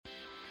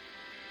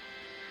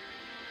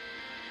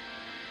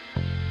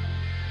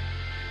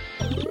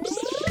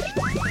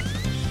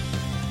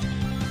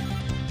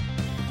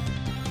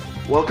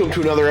Welcome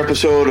to another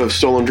episode of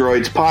Stolen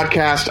Droids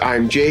Podcast.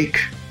 I'm Jake.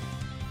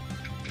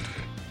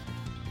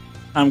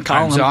 I'm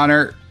Colin. I'm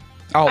Zonner.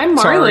 Oh, I'm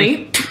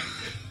Marley.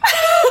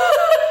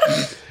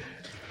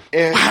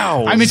 And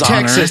Wow, I'm in Zonner.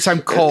 Texas.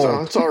 I'm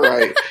cold. It's all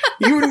right.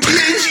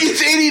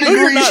 It's 80 degrees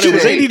you're not. today. It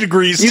was 80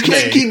 degrees You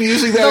today. can't keep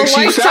using that The excuse.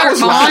 lights That are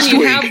was on. last You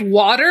week. have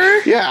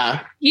water. Yeah.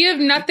 You have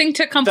nothing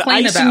to The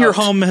complain ice about. in your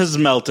home has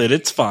melted.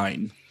 It's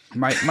fine.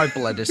 My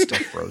blood is still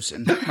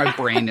frozen. My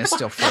brain is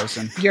still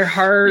frozen. Your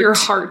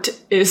heart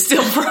is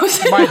still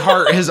frozen. My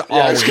heart has I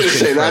always was going to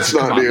been say, that's frozen.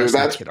 not Come on, new. let's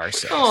That's kid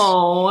ourselves.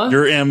 Oh,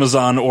 Your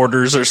Amazon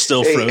orders are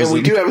still Hey, frozen. and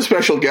we do have a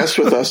special guest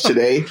with us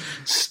today,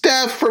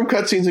 Steph from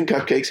Cutscenes and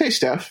Cupcakes. Hey,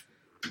 Steph.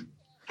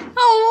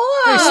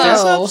 What's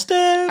up,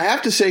 Steph? I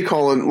have to say,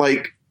 Colin,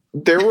 like,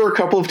 there were a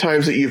couple of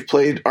times that you've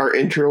played our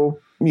intro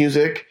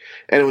music,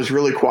 and it was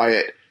really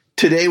quiet.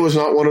 Today was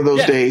not one of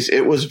those days.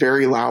 It was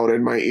very loud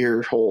in my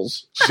ear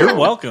holes. You're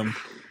welcome.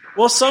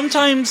 Well,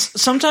 sometimes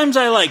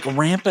I like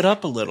ramp it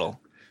up a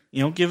little.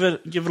 You know, give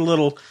it a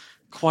little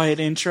quiet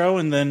intro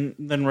and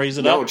then raise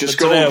it No, up. just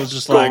But go, today I was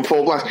just go like,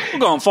 full blast. we're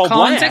going full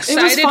Colin's blast.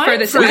 excited for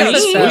this for me.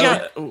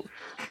 episode.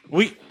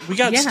 We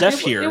got Yeah, Steph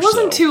here. It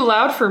wasn't so. too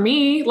loud for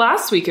me.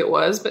 Last week it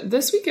was, but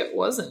this week it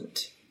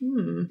wasn't.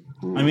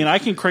 I mean, I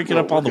can crank it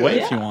up all the way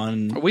if you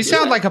want. We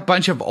sound like a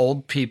bunch of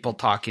old people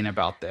talking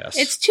about this.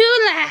 It's too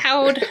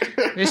loud.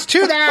 It's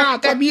too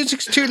loud. That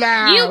music's too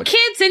loud. You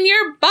kids and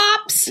your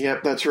bops.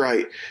 Yep, that's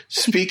right.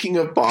 Speaking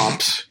of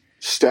bops,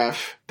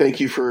 Steph,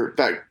 thank you for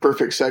that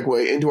perfect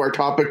segue into our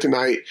topic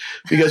tonight,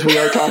 because we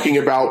are talking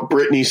about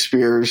Britney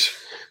Spears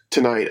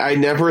tonight. I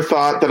never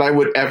thought that I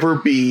would ever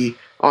be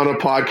on a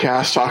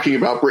podcast talking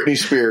about Britney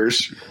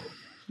Spears,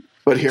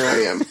 but here I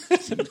am.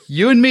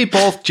 You and me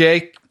both,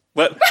 Jake.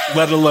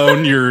 Let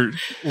alone your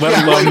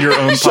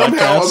own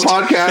Somehow podcast. a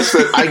podcast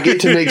that I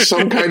get to make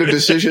some kind of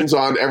decisions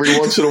on every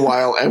once in a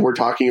while, and we're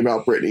talking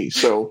about Britney.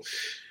 So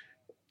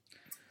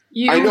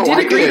You I know did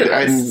I agree did. to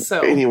And this, so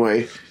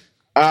anyway,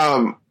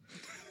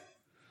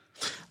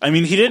 I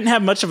mean, he didn't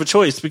have much of a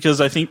choice because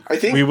I think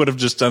we would have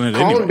just done it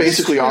Colin anyway.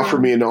 basically offered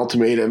me an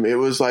ultimatum. It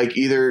was like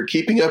either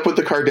Keeping Up with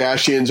the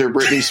Kardashians or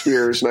Britney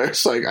Spears, and I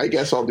was like, I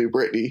guess I'll do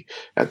Britney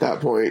at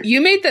that point.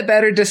 You made the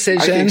better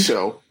decision.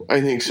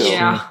 I think so.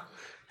 yeah.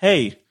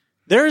 Hey,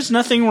 there is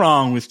nothing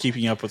wrong with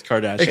Keeping Up with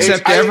Kardashians.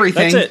 Except I-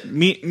 everything. That's it.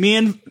 Me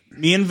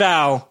and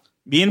Val.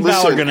 Me and Val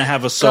Listen, are going to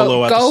have a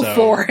solo go episode.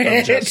 for of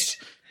it.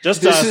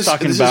 Just This us is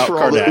talking this about is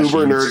for all the Kardashians.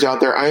 Uber nerds out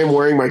there. I am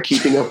wearing my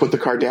Keeping Up with the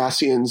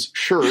Kardashians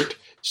shirt.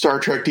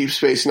 Star Trek Deep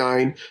Space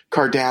Nine,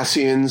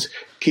 Kardashians,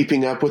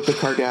 Keeping Up with the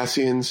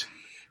Kardashians.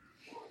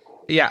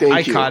 Yeah, Thank I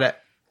you. caught it.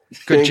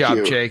 Good Thank job,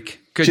 you. Jake.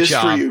 Good Just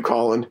job. for you,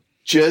 Colin.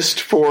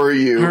 Just for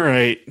you. All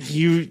right,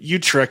 you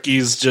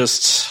Trekkies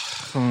just.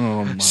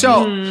 Oh my.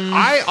 So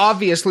I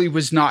obviously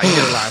was not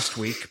here last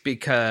week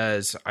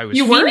because I was.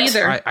 You Me weren't?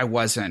 neither. I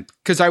wasn't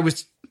because I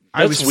was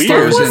That's weird.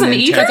 frozen Wasn't in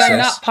either. Texas. Because I'm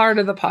not part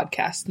of the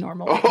podcast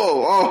normally. It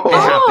Oh.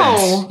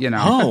 happens, you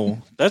know.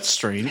 Oh, that's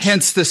strange.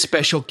 Hence the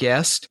special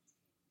guest.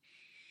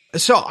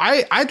 So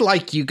I'd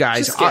like you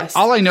guys. Just guess.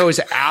 All I know is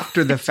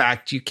after the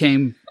fact, you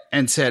came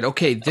and said,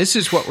 "Okay, this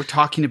is what we're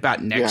talking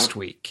about next Yeah.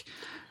 week."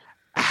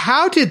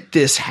 How did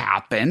this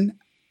happen?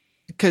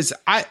 Because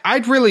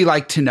I'd really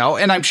like to know,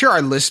 and I'm sure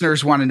our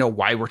listeners want to know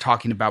why we're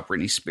talking about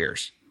Britney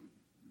Spears.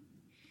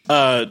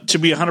 To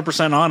be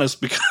 100% honest,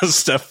 because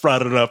Steph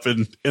brought it up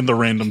in the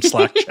random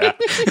Slack chat,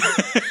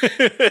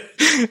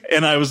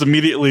 and I was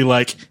immediately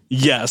like,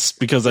 "Yes,"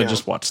 because I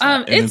just watched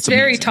that. and It's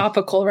very amazing.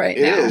 topical right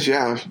It now. is,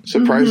 yeah.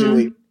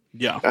 Surprisingly.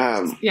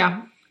 Yeah.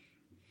 Yeah.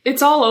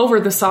 It's all over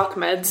the sock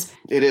meds.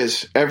 It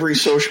is. Every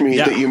social media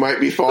Yeah. that you might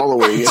be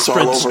following, it's all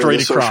Spread over straight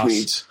the social across.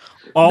 medias.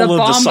 All The of the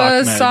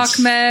Bomba sock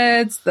sock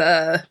meds.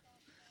 meds,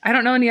 I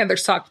don't know any other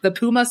sock. The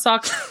Puma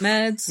sock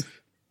meds.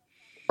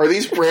 Are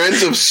these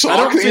brands of I sock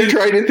don't that you're think,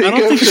 trying to I think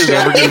don't of? think there's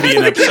ever going to be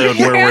an episode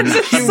where we're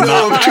You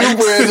know not. of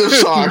two brands of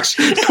socks,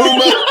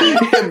 Puma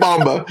and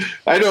Bomba.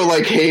 I know,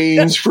 like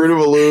Hanes, Fruit of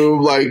a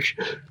Loom, like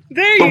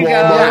There the you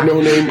Walmart go.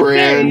 no-name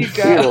brand,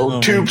 There you go. Oh my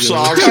tube goodness.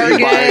 socks that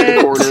you buy at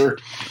the Target. corner.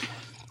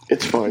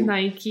 It's fine.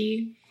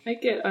 Nike. I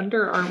get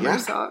Under Armour Yeah.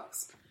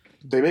 socks.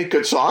 They make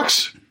good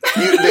socks.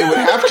 They would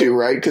have to,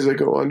 right? Because they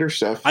go under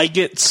stuff. I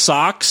get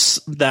socks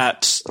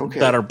that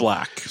are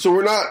black. So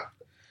we're not.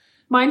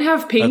 Mine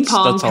have ping That's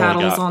pong all I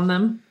paddles got. on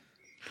them.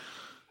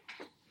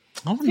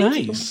 Oh,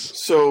 nice.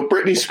 So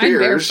Britney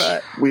Spears,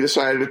 barefoot. we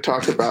decided to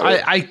talk about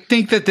it. I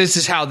think that this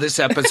is how this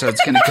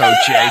episode's going to go,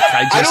 Jake.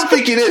 I don't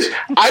think it is.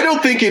 I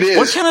don't think it is.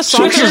 What kind of So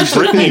socks here's does the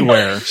Britney thing.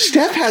 wear?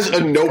 Steph has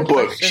a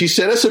notebook. She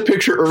sent us a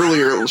picture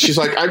earlier. She's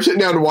like, I'm sitting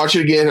down to watch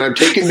it again, and I'm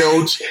taking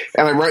notes,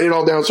 and I'm writing it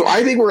all down. So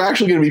I think we're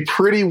actually going to be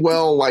pretty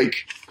well, like,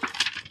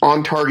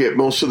 on target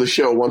most of the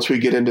show once we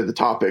get into the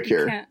topic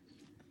here. Can't-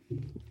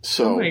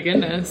 So, Oh my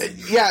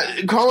goodness.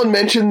 yeah, Colin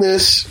mentioned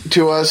this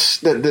to us,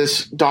 that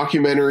this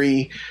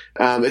documentary,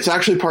 it's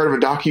actually part of a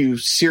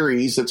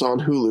docu-series that's on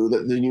Hulu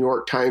that the New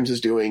York Times is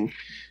doing,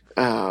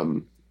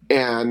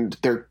 and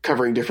they're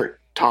covering different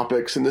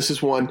topics, and this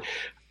is one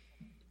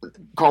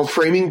called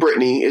Framing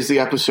Britney is the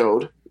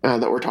episode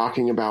that we're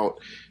talking about.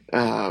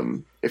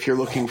 If you're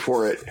looking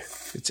for it,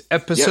 it's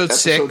episode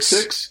 6.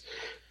 6.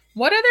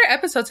 What other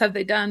episodes have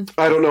they done?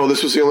 I don't know.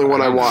 This was the only one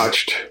I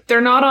watched.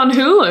 They're not on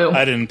Hulu.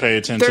 I didn't pay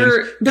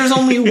attention. There's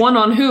only one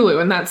on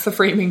Hulu, and that's the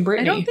Framing Britney.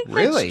 I don't think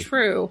Really? that's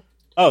true.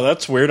 Oh,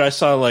 that's weird. I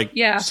saw like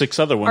Yeah. 6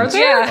 other ones. Are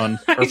there? Or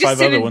I just 5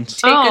 didn't other ones.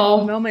 take Oh.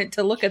 a moment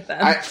to look at them.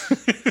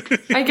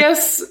 I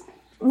guess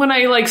when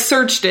I like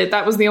searched it,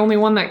 that was the only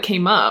one that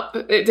came up.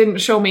 It didn't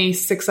show me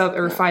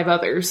 5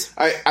 others.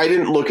 I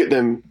didn't look at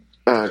them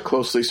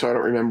closely, so I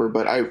don't remember.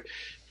 But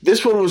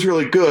this one was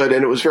really good,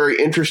 and it was very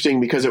interesting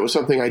because it was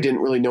something I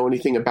didn't really know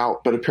anything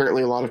about, but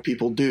apparently a lot of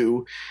people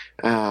do.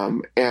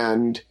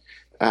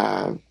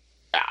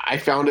 I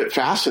found it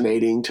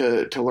fascinating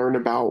to learn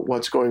about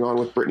what's going on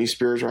with Britney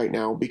Spears right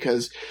now,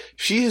 because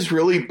she has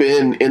really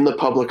been in the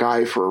public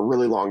eye for a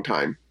really long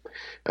time.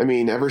 I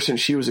mean, ever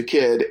since she was a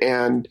kid,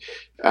 and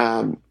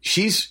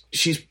she's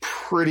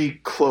pretty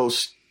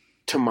close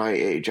to my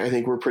age. I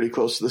think we're pretty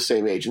close to the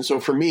same age. And so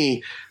for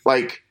me,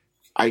 like,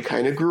 I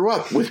kind of grew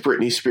up with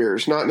Britney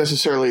Spears, not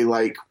necessarily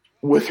like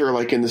with her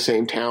like in the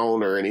same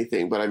town or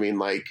anything, but I mean,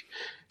 like,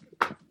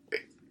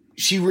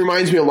 she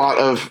reminds me a lot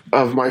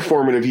of my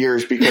formative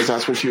years, because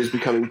that's when she was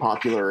becoming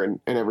popular and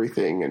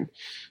everything.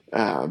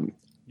 And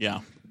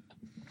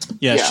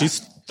Yeah, she's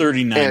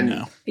 39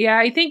 now. Yeah,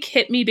 I think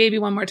 "Hit Me, Baby,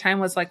 One More Time"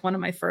 was like one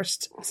of my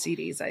first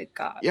CDs I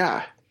got.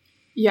 yeah,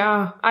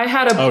 Yeah, I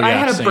had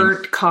a same.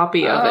 burnt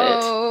copy of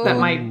it that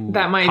my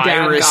dad got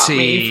Piracy.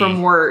 me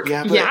from work.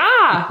 Yeah, but-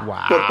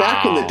 Wow. but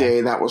back in the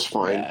day, that was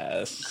fine.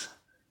 Yes.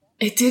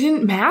 It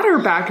didn't matter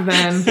back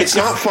then. It's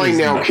not fine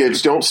now,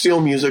 kids. Don't steal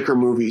music or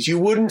movies. You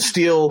wouldn't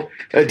steal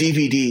a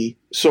DVD,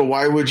 so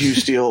why would you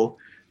steal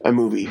a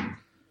movie?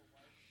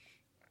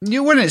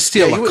 You wouldn't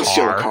steal You a wouldn't car.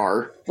 steal a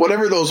car.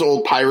 Whatever those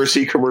old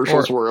piracy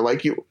commercials were,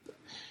 like you.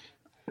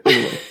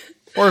 Anyway,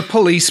 Or a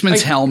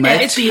policeman's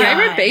helmet. Is FBI.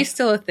 Pirate Bay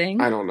still a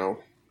thing? I don't know.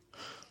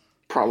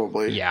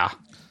 Probably. Yeah.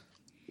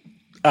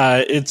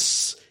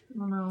 It's I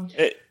don't know.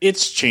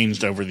 it's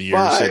changed over the years.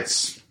 But-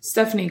 It's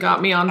Stephanie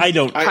got me on. I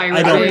don't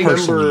Pirate don't Bay.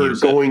 personally remember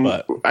use it, going.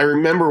 but- I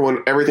remember when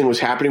everything was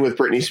happening with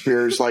Britney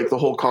Spears, like the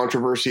whole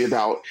controversy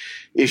about,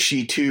 is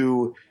she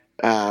too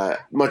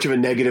much of a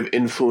negative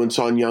influence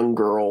on young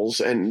girls,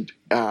 and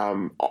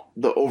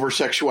the over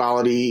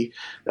sexuality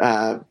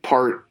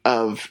part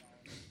of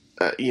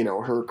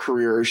her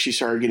career as she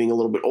started getting a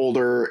little bit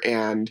older,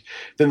 and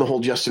then the whole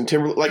Justin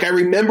Timberlake. Like, I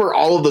remember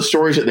all of the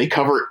stories that they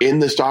cover in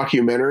this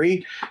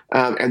documentary,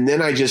 and then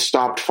I just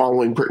stopped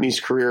following Britney's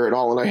career at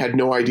all, and I had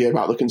no idea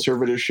about the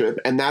conservatorship,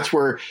 and that's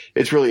where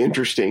it's really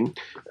interesting.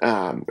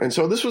 And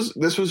so this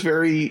was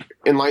very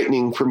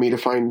enlightening for me to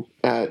find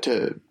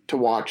to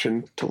watch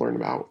and to learn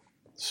about.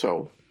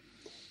 So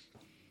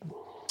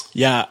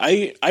Yeah,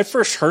 I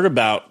first heard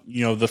about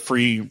the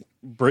Free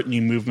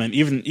Britney movement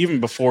even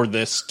before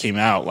this came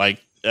out.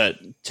 Like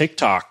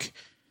TikTok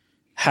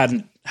had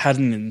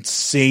an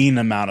insane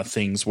amount of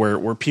things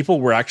where people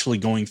were actually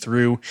going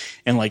through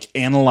and like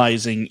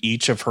analyzing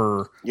each of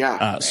her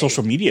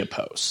social media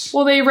posts.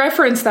 Well, they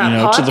reference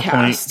that to the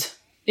podcast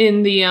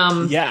in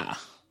the Yeah,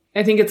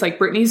 I think it's like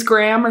Britney's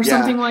Gram or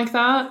something like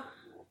that.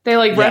 They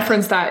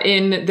reference that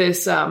in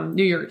this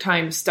New York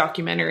Times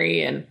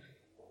documentary, and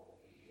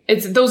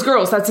it's those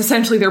girls. That's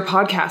essentially their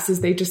podcast.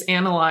 Is they just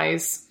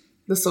analyze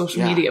the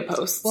social media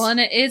posts. Well, and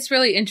it is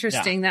really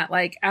interesting that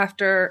like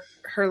after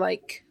her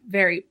like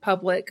very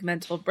public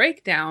mental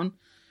breakdown,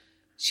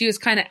 she was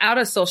kind of out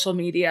of social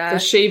media. The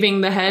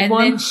shaving the head and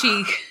one.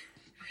 then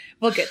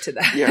we'll get to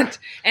that. Yeah.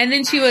 And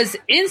then she was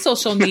in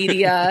social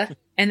media,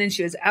 and then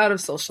she was out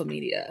of social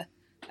media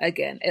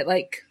again. It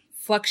like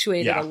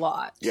fluctuated a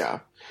lot. yeah,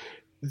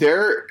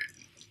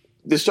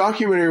 this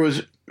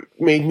documentary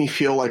made me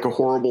feel like a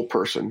horrible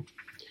person,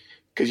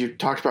 because you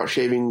talked about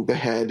shaving the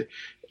head.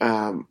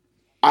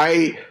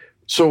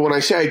 So when I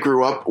say I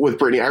grew up with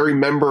Britney, I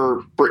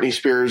remember Britney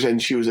Spears,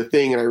 and she was a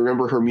thing, and I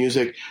remember her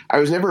music. I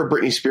was never a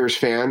Britney Spears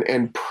fan,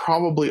 and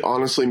probably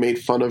honestly made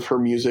fun of her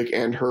music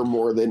and her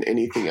more than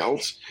anything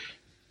else.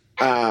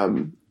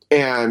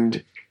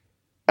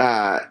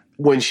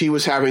 When she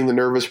was having the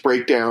nervous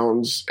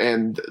breakdowns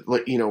and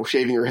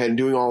shaving her head and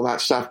doing all that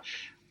stuff,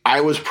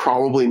 I was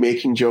probably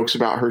making jokes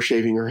about her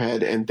shaving her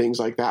head and things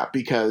like that,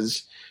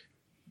 because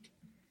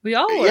We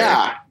all were.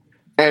 yeah.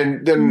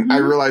 And then I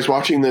realized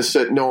watching this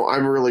that, no,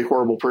 I'm a really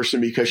horrible person,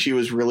 because she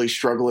was really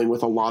struggling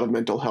with a lot of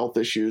mental health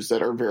issues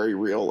that are very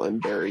real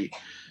and very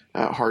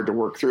hard to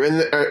work through,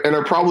 and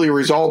are probably a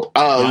result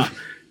of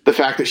the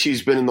fact that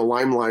she's been in the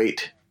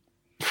limelight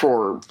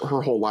for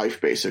her whole life,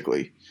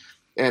 basically,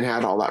 and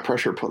had all that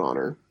pressure put on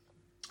her.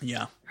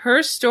 yeah.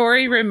 Her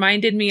story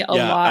reminded me a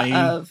lot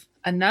I- of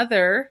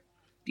another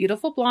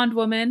beautiful blonde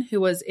woman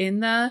who was in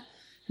the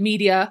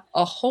media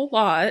a whole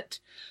lot,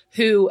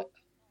 who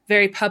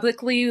very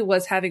publicly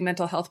was having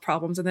mental health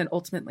problems and then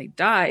ultimately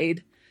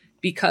died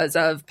because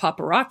of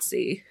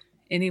paparazzi.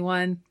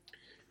 Anyone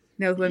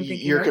know who I'm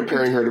thinking You're of?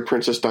 comparing her to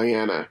Princess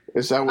Diana.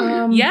 Is that what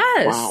you're...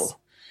 Yes. Wow.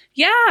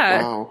 Yeah.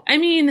 Wow. I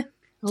mean,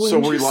 So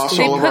we lost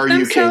They all of put our UK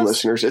themselves-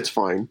 listeners. It's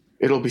fine.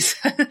 It'll be...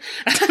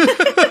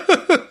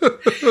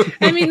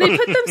 I mean, they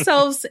put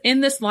themselves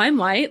in this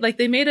limelight. Like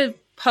they made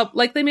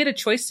a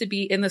choice to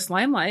be in this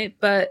limelight,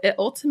 but it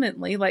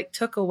ultimately like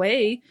took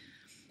away,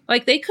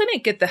 like they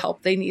couldn't get the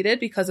help they needed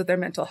because of their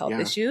mental health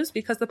issues,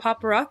 because the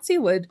paparazzi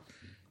would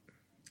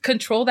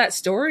control that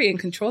story and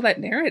control that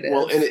narrative.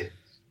 Well, and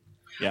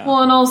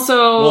and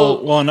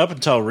also, and up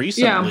until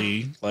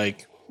recently,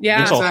 like mental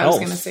that's what health, I was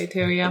going to say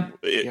too.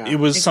 It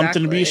was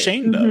something to be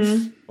ashamed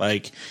of.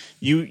 Like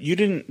you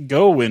didn't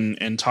go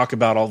and talk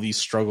about all these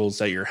struggles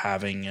that you're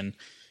having, and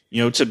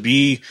to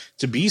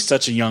be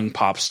such a young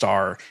pop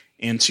star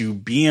and to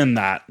be in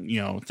that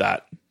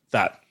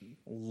that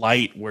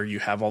light where you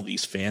have all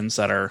these fans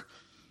that are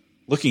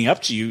looking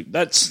up to you.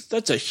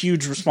 That's a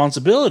huge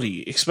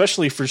responsibility,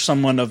 especially for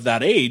someone of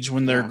that age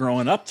when they're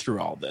growing up through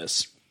all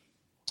this,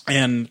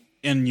 and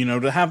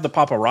to have the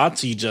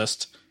paparazzi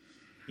just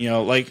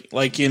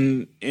like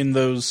in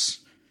those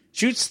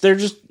shoots, they're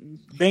just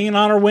banging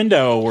on her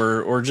window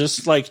or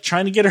just like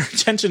trying to get her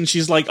attention.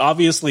 She's like,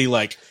 obviously,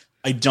 like,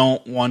 I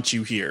don't want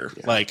you here.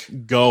 Like,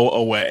 go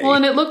away. Well,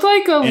 and it looked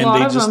like a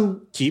lot of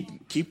them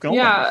keep going.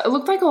 Yeah, it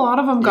looked like a lot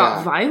of them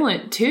got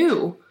violent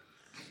too.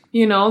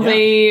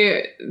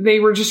 They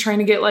were just trying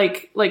to get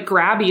like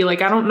grabby.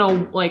 Like, I don't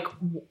know, like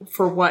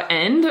for what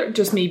end?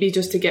 Just maybe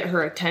just to get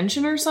her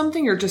attention or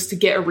something, or just to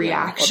get a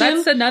reaction. Well,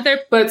 that's another,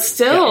 but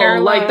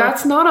still, like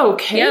that's not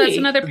okay. Yeah, that's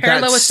another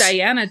parallel with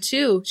Diana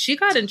too. She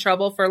got in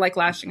trouble for like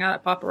lashing out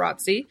at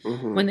paparazzi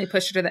when they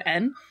pushed her to the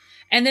end.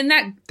 And then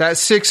that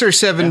 6 or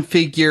 7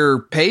 figure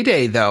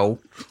payday, though,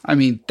 I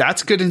mean,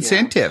 that's good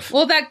incentive.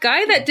 Well, that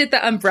guy that did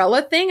the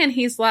umbrella thing, and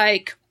he's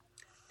like,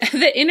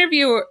 the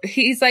interviewer,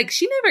 he's like,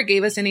 she never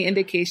gave us any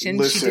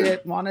indication she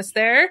didn't want us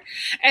there.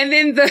 And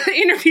then the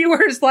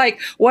interviewer's like,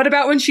 what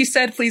about when she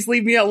said, please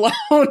leave me alone?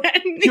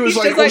 And he was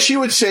like, well, she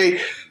would say,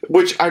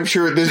 which I'm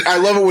sure, I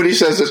love it when he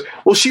says this.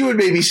 Well, she would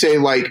maybe say,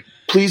 like,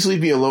 please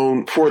leave me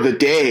alone for the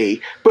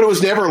day. But it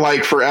was never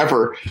like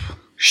forever.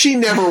 She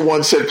never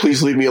once said,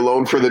 please leave me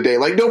alone for the day.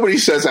 Like, nobody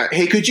says that.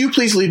 Hey, could you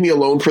please leave me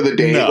alone for the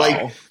day? No.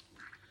 Like,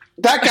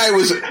 that guy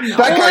was a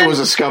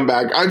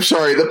scumbag. I'm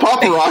sorry. The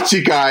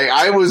paparazzi guy,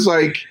 I was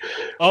like,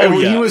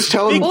 he was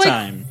telling big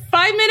time.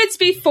 5 minutes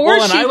before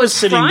she was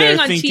sitting there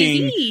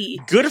thinking,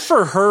 TV. Good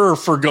for her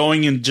for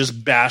going and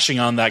just bashing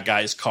on that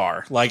guy's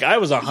car. Like, I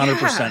was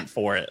 100%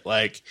 for it.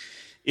 Like,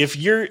 if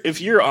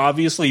you're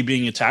obviously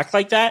being attacked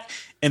like that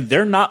and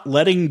they're not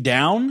letting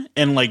down,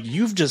 and like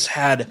you've just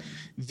had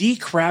the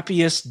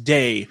crappiest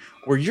day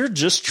where you're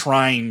just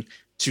trying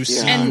to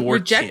see and your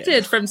rejected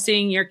kid, from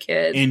seeing your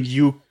kid, and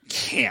you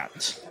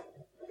can't.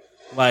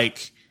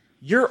 Like,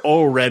 you're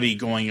already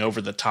going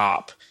over the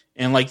top,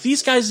 and like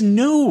these guys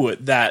knew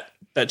that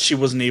she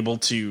wasn't able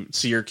to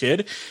see her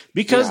kid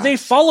because they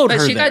followed her.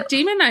 But she there. got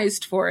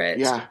demonized for it.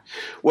 Yeah,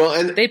 well,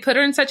 and they put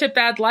her in such a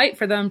bad light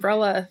for the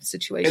umbrella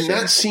situation, and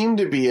that seemed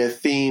to be a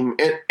theme.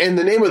 And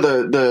the name of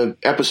the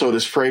episode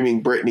is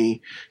Framing Britney.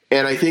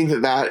 And I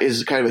think that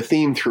is kind of a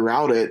theme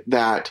throughout it,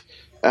 that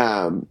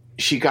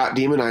she got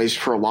demonized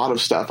for a lot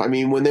of stuff. I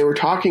mean, when they were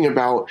talking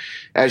about,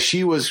 as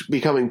she was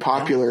becoming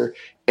popular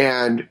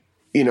and,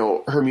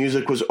 her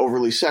music was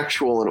overly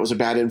sexual and it was a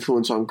bad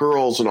influence on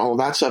girls and all of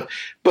that stuff.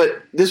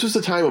 But this was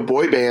the time of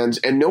boy bands,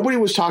 and nobody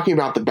was talking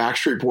about the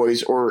Backstreet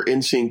Boys or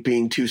NSYNC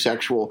being too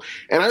sexual.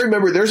 And I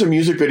remember there's a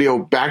music video,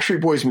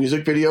 Backstreet Boys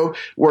music video,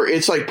 where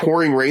it's like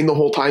pouring rain the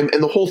whole time.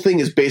 And the whole thing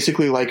is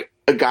basically like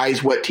a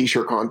guy's wet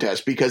t-shirt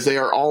contest, because they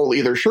are all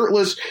either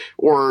shirtless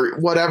or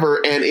whatever.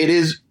 And it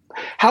is,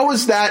 how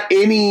is that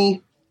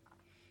any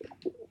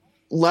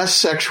less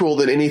sexual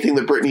than anything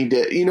that Britney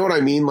did? You know what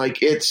I mean?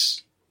 Like,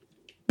 it's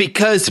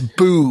because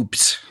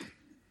boobs.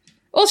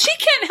 Well, she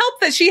can't help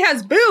that she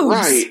has boobs.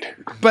 Right.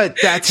 But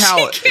that's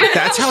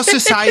how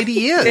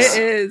society is.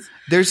 It is.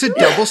 There's a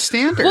double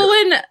standard. Well,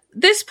 and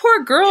this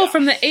poor girl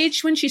from the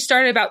age when she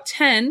started, about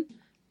 10,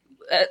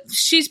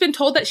 she's been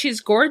told that she's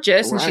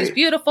gorgeous and she's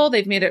beautiful.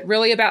 They've made it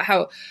really about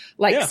how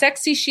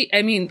sexy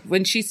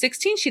when she's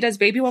 16, she does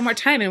Baby One More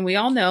Time, and we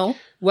all know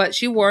what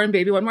she wore in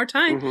Baby One More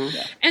Time. Mm-hmm.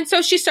 Yeah. And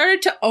so she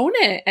started to own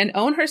it and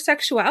own her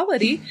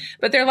sexuality,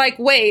 but they're like,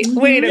 wait a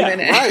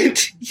minute.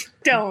 Right.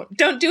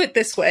 Don't do it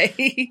this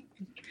way.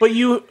 But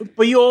you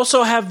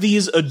also have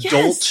these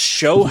adult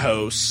show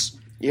hosts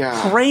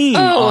preying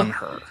on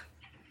her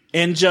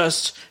and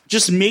just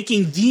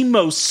making the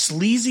most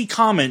sleazy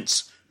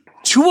comments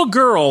to a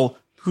girl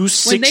who's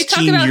 16 years old. When they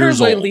talk about her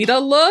Lolita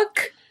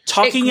look,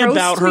 talking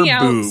about her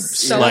boobs,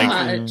 so like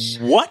much.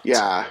 What?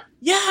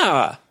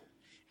 Yeah.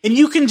 And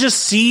you can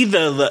just see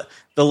that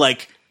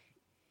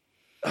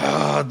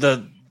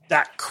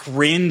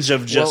cringe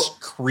of just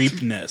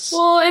creepness.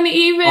 Well, and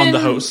even on the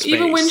host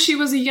even when she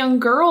was a young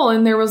girl,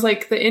 and there was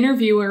like the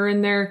interviewer,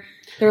 and they're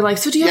like,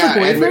 "So do you have a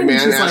boyfriend?" Ed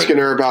McMahon asking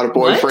her about a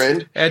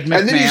boyfriend. Ed McMahon.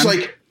 And then he's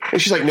like. And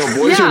she's like, no,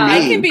 boys are mean. I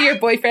can be your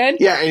boyfriend.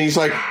 Yeah, and he's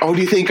like, oh,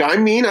 do you think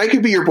I'm mean? I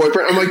could be your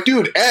boyfriend. I'm like,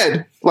 dude,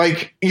 Ed,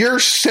 like, you're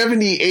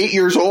 78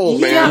 years old,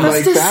 man. Yeah,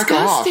 that's like,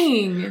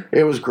 disgusting. back off.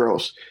 It was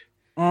gross.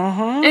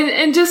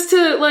 And just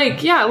to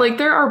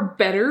there are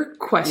better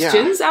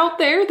questions out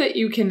there that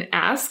you can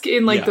ask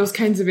in those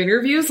kinds of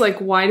interviews. Like,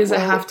 why does it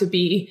have to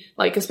be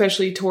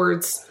especially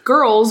towards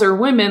girls or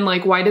women?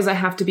 Like, why does it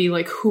have to be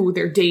who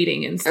they're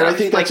dating and stuff? And I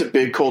think that's a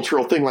big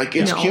cultural thing. Like,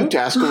 it's cute to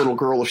ask a little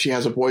girl if she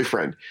has a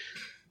boyfriend.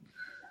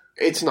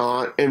 It's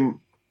not. And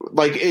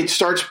it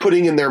starts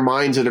putting in their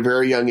minds at a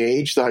very young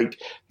age,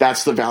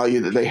 that's the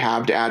value that they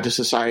have to add to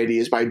society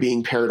is by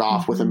being paired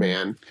off with a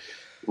man.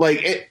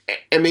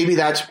 And maybe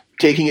that's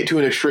taking it to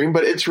an extreme,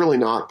 but it's really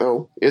not,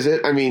 though, is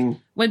it? I mean,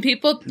 when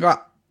people,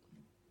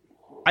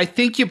 I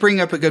think you bring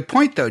up a good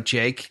point, though,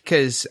 Jake,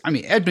 because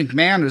Ed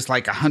McMahon was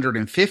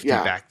 150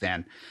 back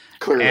then,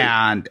 clearly,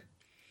 and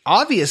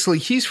obviously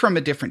he's from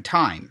a different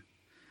time.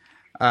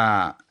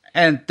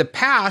 And the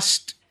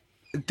past,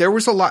 there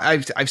was a lot.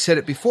 I've said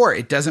it before.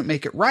 It doesn't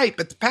make it right,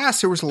 but the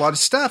past, there was a lot of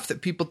stuff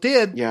that people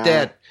did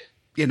that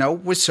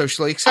was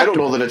socially acceptable. I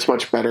don't know that it's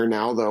much better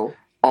now, though.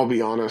 I'll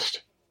be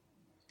honest.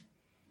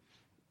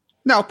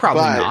 No,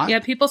 probably not. Yeah,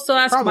 people still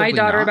ask my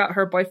daughter about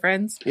her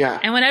boyfriends. Yeah.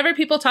 And whenever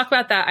people talk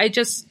about that,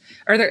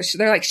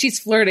 they're like, she's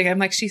flirting. I'm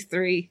like, she's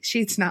 3.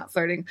 She's not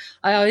flirting.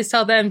 I always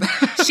tell them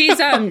she's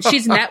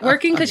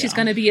networking because she's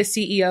going to be a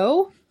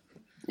CEO.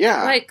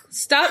 Yeah.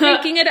 Stop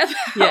making it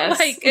about,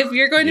 if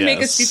you're going to make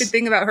a stupid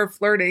thing about her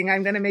flirting,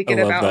 I'm going to make it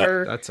about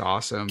her. That's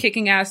awesome.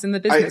 Kicking ass in the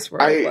business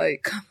world.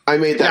 I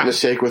made that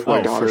mistake with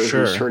my daughter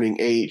who's turning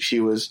 8. She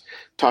was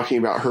talking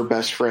about her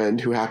best friend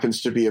who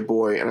happens to be a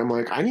boy. And I'm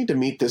like, I need to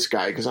meet this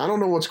guy because I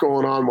don't know what's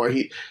going on.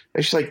 And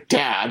she's like,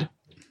 Dad,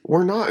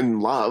 we're not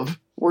in love.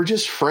 We're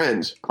just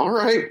friends. All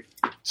right.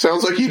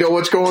 Sounds like you know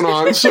what's going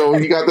on. So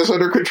you got this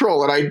under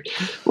control. And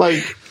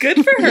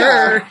good for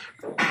her.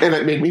 And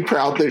it made me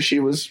proud that she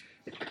was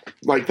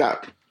like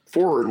that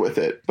forward with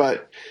it.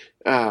 But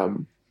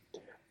it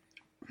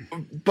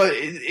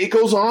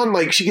goes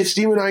on. She gets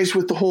demonized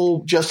with the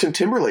whole Justin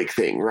Timberlake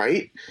thing,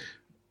 right?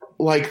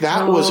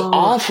 That was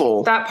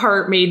awful. That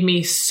part made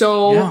me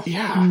so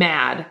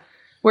mad.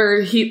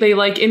 Where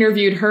they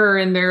interviewed her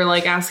and they're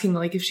asking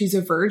if she's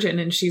a virgin,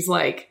 and she's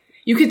like,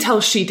 you could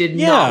tell she did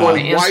not want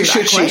to answer why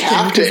should that question. She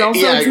have to?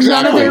 Also, it's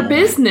none of their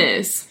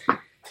business.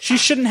 She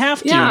shouldn't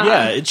have to.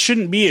 Yeah, it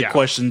shouldn't be a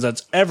question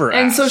that's ever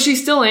asked. And so she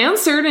still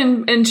answered,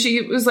 and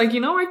she was like,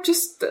 I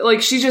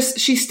just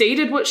she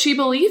stated what she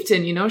believed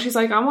in. She's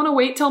like, I want to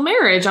wait till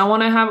marriage. I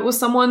want to have it with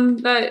someone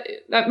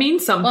that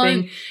means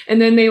something.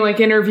 And then they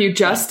interviewed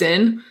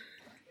Justin,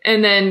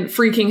 and then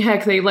freaking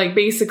heck, they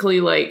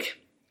basically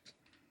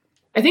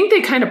I think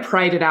they kind of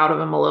pried it out of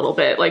him a little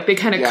bit. They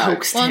kind of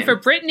coaxed him. And for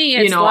Brittany,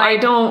 it's I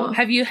don't.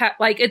 Have you had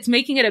it's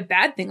making it a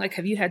bad thing?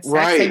 Have you had sex?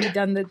 Right. Have you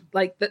done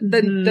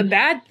the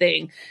bad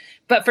thing?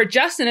 But for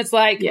Justin, it's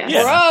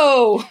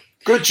bro,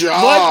 good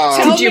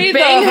job. Did you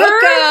bang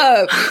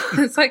her?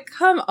 It's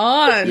come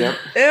on,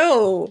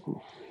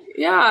 ew.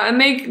 Yeah, and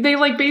they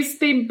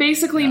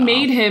basically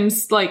made him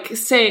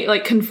say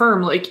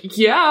confirm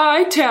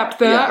I tapped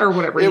that or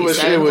whatever he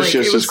said. It was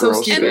just as so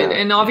gross, stupid,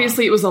 and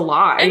obviously it was a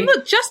lie. And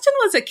look, Justin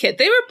was a kid.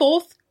 They were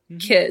both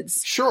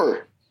kids,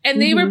 sure,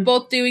 and they were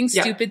both doing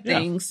stupid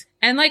things.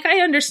 And I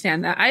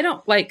understand that. I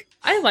don't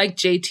I like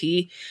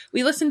JT.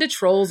 We listen to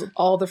Trolls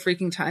all the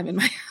freaking time in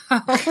my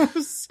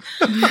house.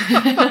 But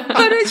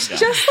it's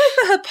just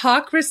the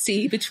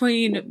hypocrisy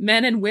between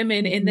men and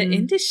women in the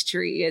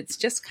industry. It's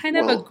just kind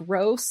of a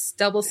gross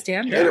double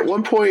standard. And at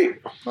one point...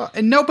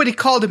 and nobody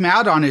called him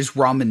out on his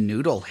ramen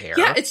noodle hair.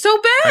 Yeah, it's so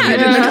bad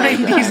in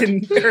the 90s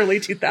and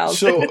early 2000s.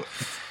 So,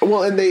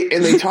 and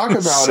they talk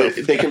about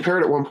it. They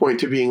compared it at one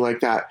point to being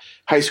that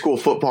high school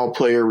football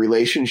player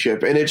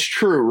relationship. And it's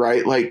true,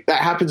 right?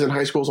 That happens in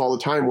high schools all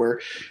the time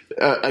where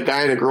a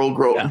guy and a girl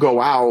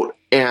go out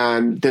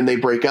and then they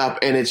break up,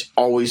 and it's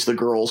always the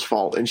girl's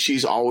fault, and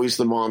she's always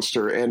the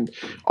monster, and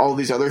all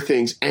these other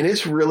things, and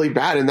it's really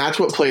bad. And that's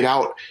what played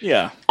out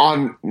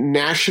on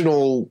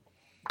national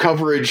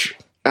coverage,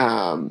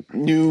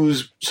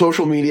 news,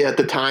 social media at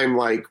the time.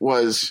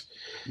 Was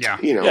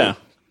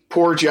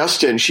poor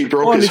Justin. She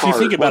broke his heart.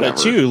 If you think about it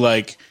too,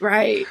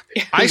 right?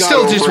 I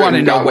still just want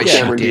to know what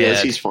she did.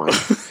 He's fine.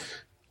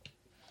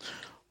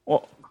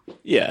 Well,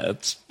 yeah,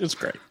 it's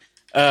great.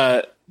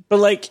 But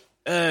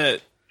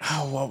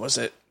what was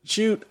it?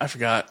 Shoot, I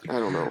forgot. I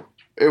don't know.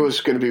 It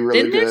was going to be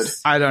really good.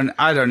 I don't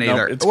either.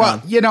 Nope, well,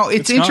 gone.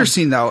 It's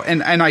interesting though,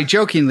 and I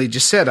jokingly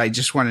just said I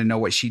just want to know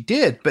what she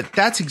did, but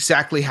that's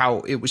exactly how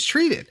it was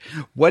treated.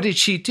 What did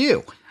she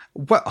do?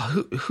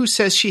 Who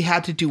says she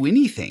had to do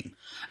anything?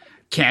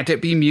 Can't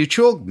it be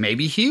mutual?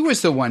 Maybe he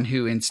was the one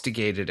who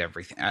instigated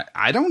everything.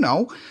 I don't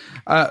know.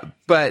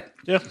 But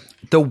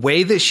the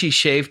way that she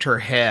shaved her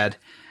head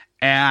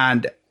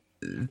and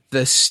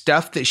the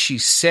stuff that she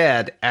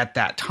said at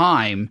that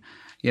time,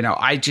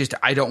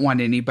 I don't want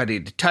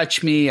anybody to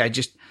touch me.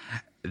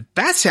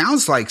 That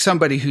sounds like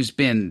somebody who's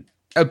been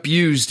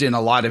abused in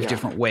a lot of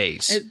different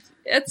ways.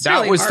 It's that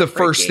really was the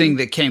first thing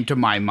that came to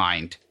my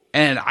mind.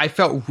 And I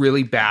felt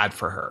really bad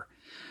for her.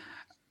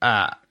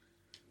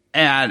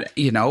 And,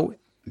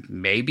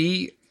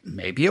 maybe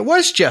it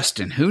was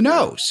Justin. Who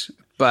knows?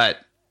 But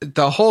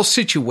the whole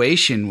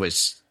situation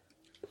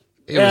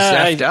It was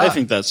effed up. I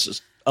think that's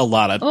just a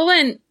lot of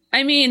and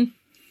I mean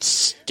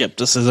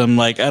skepticism.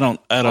 Like I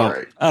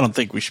don't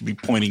think we should be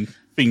pointing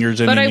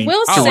fingers at. But I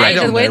will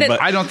say the way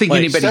that I don't think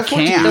anybody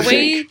can. The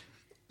way.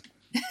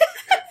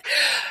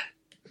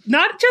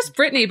 Not just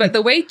Britney, but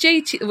the way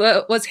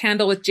JT was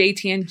handled with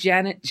JT and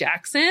Janet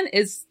Jackson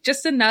is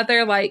just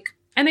another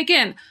and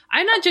again,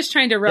 I'm not just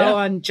trying to rail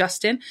on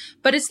Justin,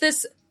 but it's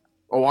this.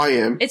 Oh, I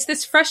am. It's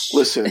this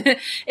Listen.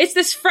 It's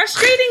this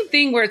frustrating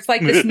thing where it's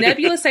like this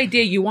nebulous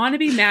idea. You want to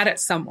be mad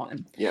at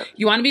someone. Yeah.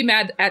 You want to be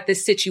mad at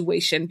this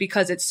situation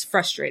because it's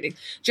frustrating.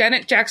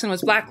 Janet Jackson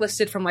was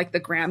blacklisted from the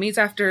Grammys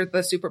after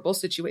the Super Bowl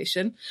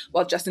situation,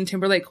 while Justin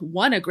Timberlake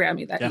won a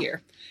Grammy that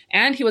year.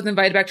 And he was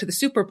invited back to the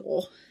Super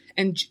Bowl.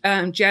 And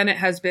Janet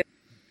has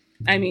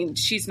been,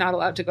 she's not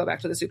allowed to go back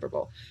to the Super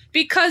Bowl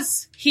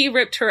because he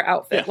ripped her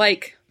outfit. Yeah.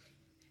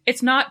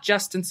 It's not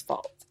Justin's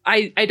fault.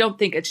 I don't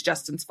think it's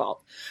Justin's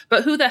fault.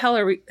 But who the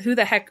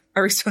heck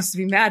are we supposed to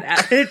be mad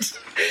at it?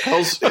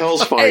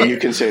 Hell's fine. You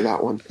can say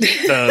that one.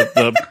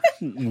 The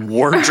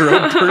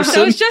wardrobe person.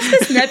 So it's just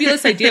this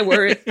nebulous idea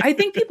where I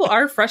think people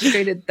are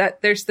frustrated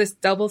that there's this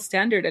double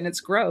standard and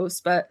it's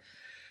gross. But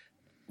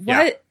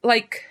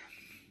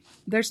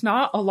there's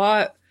not a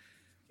lot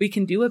we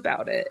can do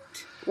about it.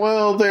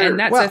 Well, and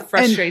that's a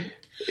frustrating.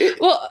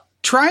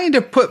 Trying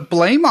to put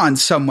blame on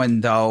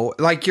someone, though,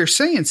 like you're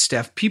saying,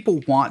 Steph,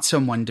 people want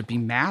someone to be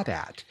mad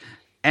at.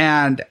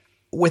 And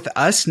with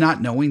us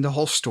not knowing the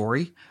whole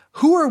story,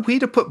 who are we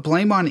to put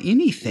blame on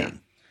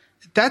anything?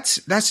 Yeah.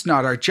 That's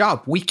not our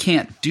job. We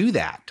can't do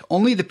that.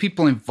 Only the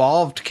people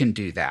involved can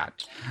do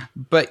that.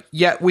 But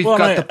yet we've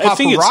got the paparazzi. I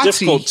think it's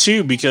difficult,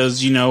 too,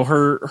 because,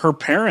 her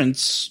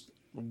parents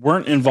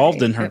weren't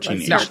involved in her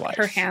teenage life.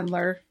 Her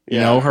handler.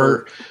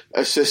 Her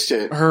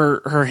assistant.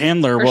 Her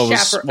handler, what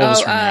was her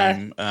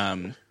name?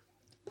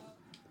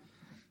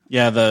 The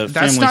that's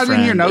family not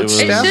friend. in your notes,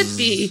 Steph? It should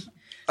be.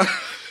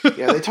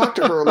 Yeah, they talked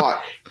to her a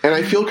lot. And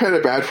I feel kind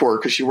of bad for her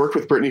because she worked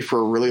with Britney for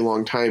a really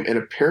long time. And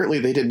apparently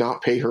they did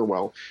not pay her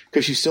well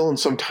because she's still in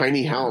some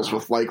tiny house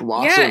with lots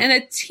of... Yeah, in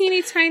a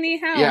teeny tiny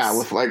house. Yeah,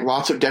 with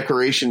lots of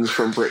decorations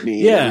from Britney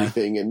and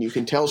everything. And you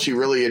can tell she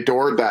really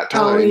adored that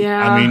time. Oh,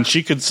 yeah.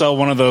 She could sell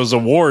one of those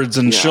awards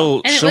and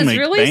she'll make bank. And it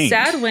was really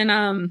sad when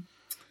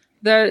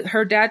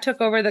her dad took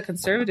over the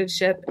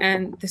conservatorship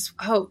and this...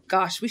 Oh,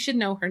 gosh, we should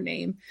know her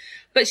name.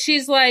 But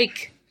she's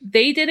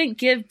they didn't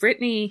give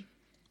Britney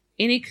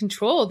any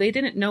control. They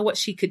didn't know what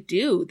she could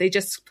do. They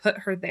just put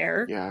her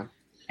there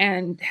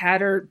and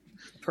had her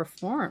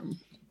perform.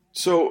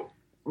 So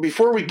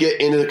before we get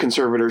into the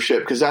conservatorship,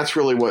 because that's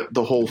really what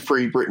the whole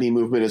Free Britney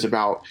movement is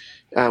about,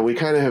 we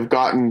kind of have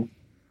gotten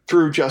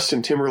through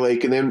Justin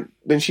Timberlake, and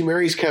then she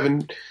marries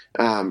Kevin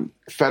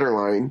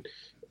Federline,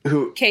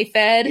 who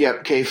K-Fed.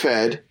 Yep,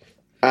 K-Fed.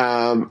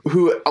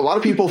 Who a lot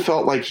of people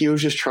felt like he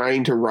was just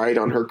trying to ride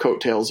on her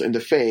coattails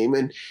into fame.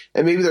 And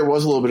maybe there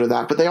was a little bit of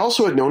that, but they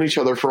also had known each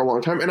other for a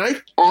long time. And I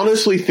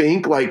honestly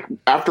think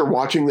after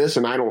watching this,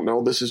 and I don't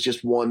know, this is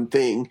just one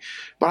thing,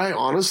 but I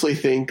honestly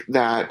think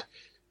that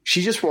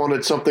she just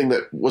wanted something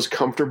that was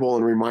comfortable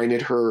and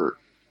reminded her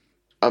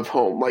of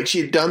home.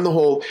 She had done the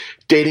whole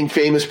dating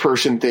famous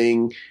person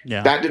thing.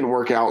 Yeah. That didn't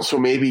work out. So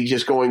maybe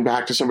just going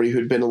back to somebody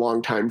who'd been a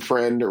longtime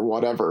friend or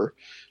whatever.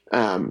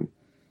 I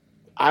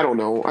don't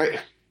know.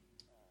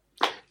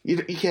 You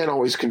can't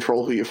always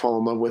control who you fall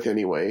in love with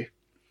anyway.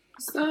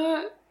 Is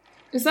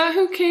that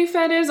who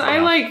K-Fed is?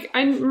 Yeah.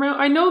 I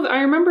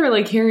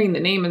remember hearing the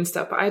name and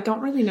stuff, but I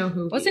don't really know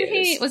who was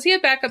he a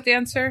backup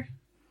dancer?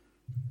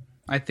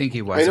 I think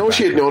he was. I know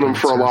she had known him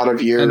for a lot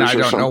of years, and I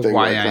don't know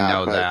why I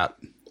know that.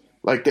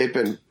 They've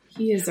been.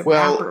 He is a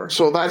rapper.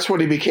 So that's what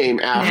he became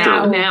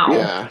after. Now.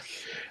 Yeah,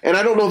 and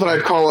I don't know that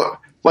I'd call it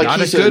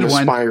he's an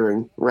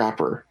aspiring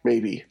rapper,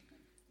 maybe.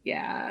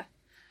 Yeah.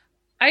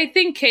 I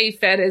think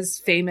K-Fed is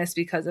famous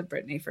because of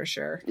Britney for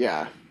sure.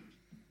 Yeah.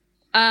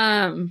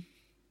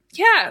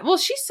 Yeah. Well,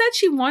 she said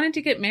she wanted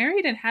to get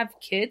married and have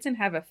kids and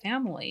have a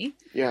family.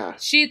 Yeah.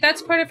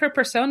 That's part of her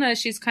persona.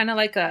 She's kind of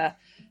like a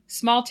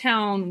small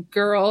town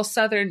girl,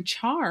 Southern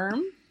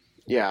charm.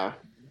 Yeah.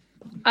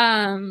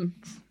 They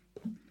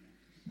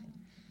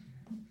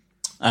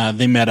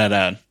met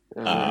at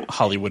a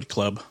Hollywood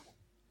club.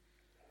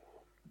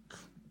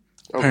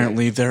 Okay.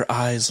 Apparently, their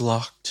eyes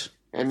locked.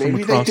 And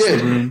maybe they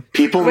did.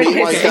 People meet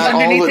that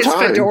all the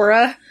time.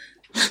 Fedora.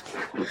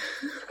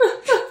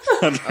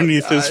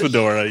 Underneath his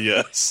fedora,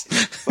 yes.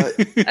 But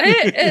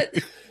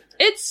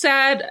it's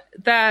sad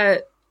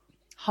that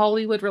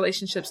Hollywood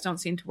relationships don't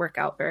seem to work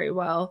out very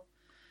well.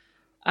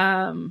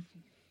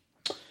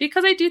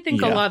 Because I do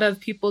think a lot of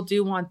people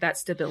do want that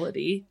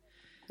stability.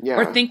 Yeah.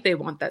 Or think they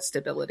want that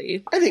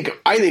stability. I think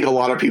a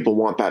lot of people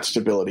want that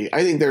stability.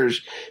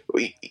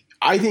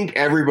 I think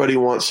everybody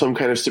wants some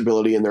kind of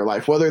stability in their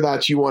life, whether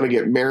that's you want to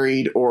get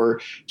married or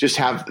just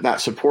have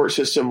that support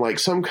system,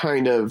 some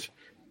kind of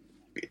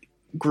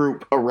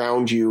group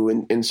around you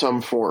in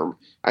some form.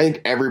 I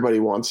think everybody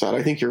wants that.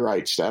 I think you're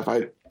right, Steph.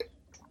 And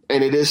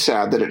it is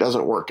sad that it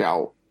doesn't work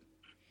out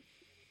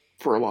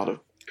for a lot of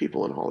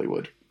people in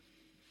Hollywood.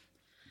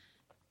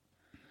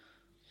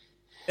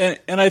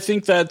 And I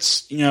think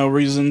that's,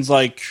 reasons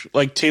like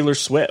Taylor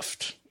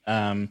Swift.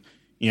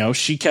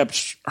 She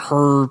kept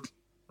her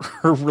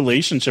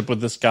relationship with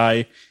this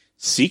guy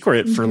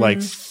secret for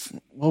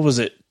what was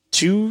it?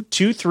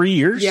 3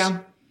 years? Yeah.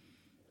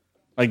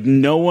 Like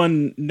no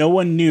one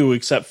knew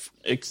except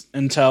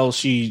until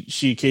she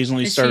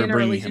occasionally started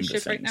bringing him to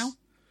things. Right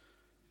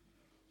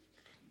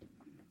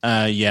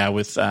now?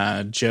 With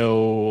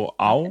Joe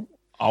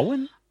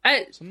Alwyn.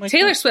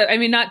 Taylor Swift. I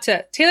mean,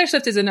 Taylor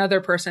Swift is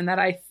another person that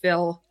I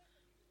feel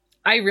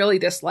I really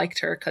disliked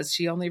her because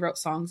she only wrote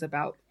songs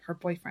about her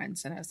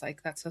boyfriends, and I was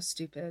like, that's so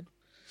stupid.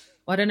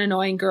 What an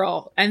annoying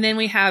girl. And then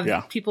we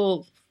have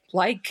people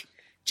like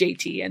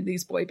JT and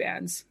these boy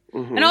bands,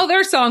 and all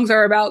their songs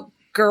are about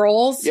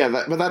girls. Yeah,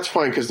 but that's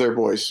fine because they're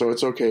boys, so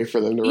it's okay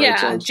for them to write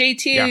songs.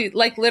 JT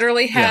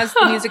literally has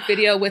the music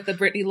video with the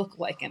Britney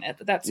lookalike in it,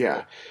 but that's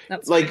cool.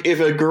 That's like fine.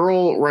 If a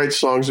girl writes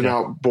songs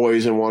about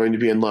boys and wanting to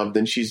be in love,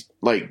 then she's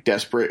like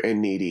desperate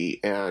and needy,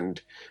 and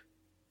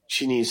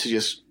she needs to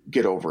just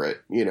get over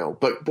it,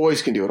 But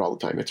boys can do it all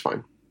the time. It's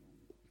fine.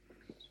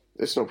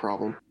 It's no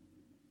problem.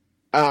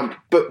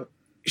 But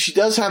she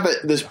does have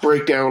this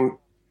breakdown.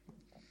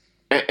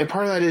 And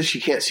part of that is she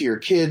can't see her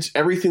kids.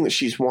 Everything that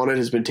she's wanted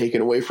has been taken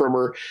away from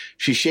her.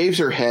 She shaves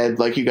her head.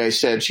 Like you guys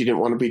said, she didn't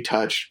want to be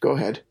touched. Go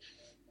ahead.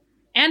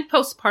 And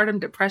postpartum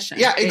depression.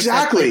 Yeah,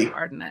 exactly.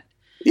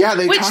 Yeah,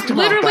 they talked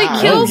about that. Which literally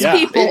kills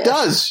people. It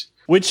does.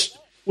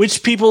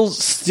 Which people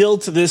still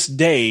to this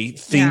day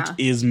think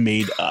is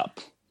made up.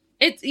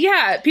 It's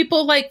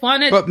people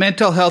wanted, but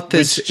mental health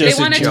is just they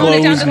want to tone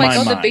it down to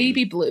the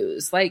baby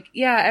blues.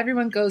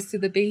 Everyone goes through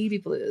the baby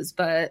blues,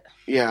 but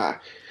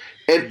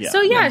and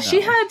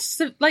she had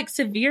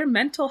severe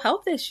mental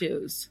health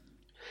issues.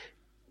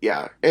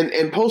 Yeah, and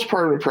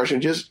postpartum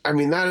depression.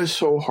 That is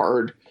so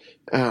hard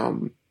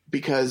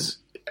because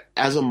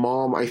as a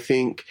mom, I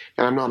think,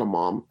 and I'm not a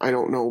mom, I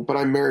don't know, but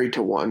I'm married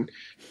to one,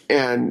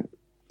 and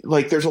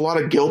there's a lot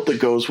of guilt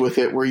that goes with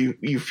it, where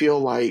you feel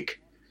like.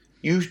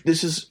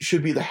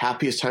 Should be the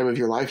happiest time of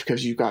your life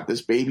because you've got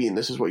this baby and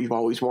this is what you've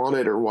always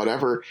wanted or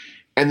whatever.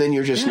 And then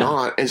you're just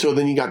not. And so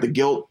then you got the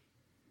guilt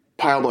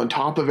piled on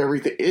top of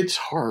everything. It's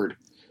hard.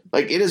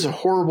 It is a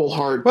horrible,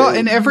 hard thing. Well,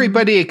 and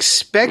everybody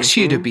expects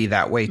you to be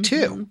that way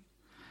too.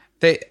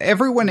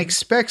 Everyone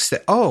expects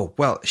that,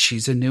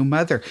 she's a new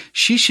mother.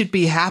 She should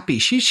be happy.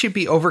 She should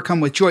be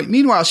overcome with joy.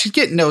 Meanwhile, she's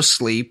getting no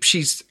sleep.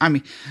 She's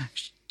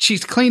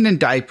cleaning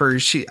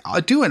diapers. She's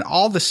doing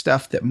all the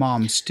stuff that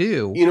moms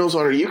do.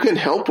 Zonner, you can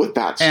help with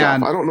that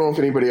stuff. I don't know if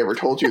anybody ever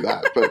told you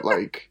that, but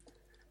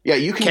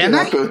you can get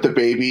up with the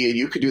baby and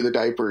you can do the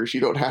diapers.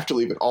 You don't have to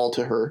leave it all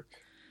to her.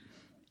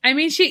 I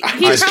mean, he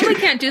probably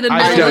can't do the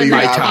middle. I know you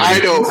have. I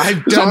know.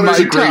 Zonner's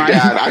a great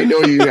dad. I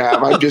know you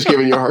have. I'm just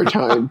giving you a hard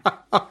time.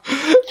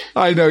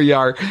 I know you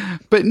are.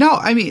 But no,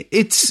 I mean,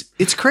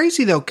 it's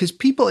crazy though, because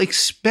people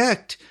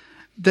expect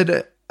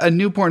that a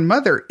newborn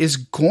mother is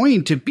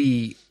going to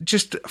be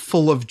just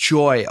full of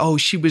joy. Oh,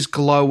 she was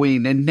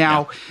glowing and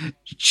now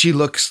she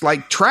looks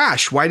like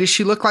trash. Why does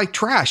she look like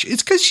trash?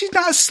 It's because she's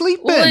not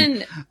sleeping.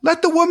 Well,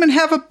 let the woman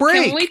have a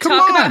break. Can we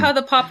talk about how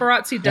the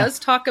paparazzi does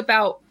talk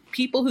about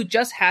people who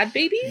just had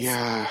babies?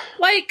 Yeah.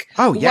 Why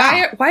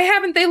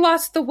haven't they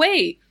lost the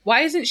weight?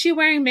 Why isn't she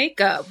wearing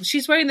makeup?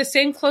 She's wearing the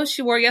same clothes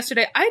she wore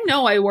yesterday. I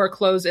know I wore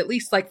clothes at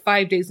least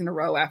 5 days in a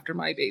row after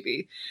my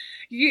baby.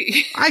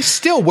 I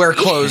still wear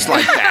clothes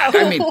like that.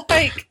 I mean,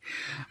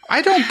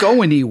 I don't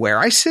go anywhere.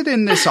 I sit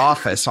in this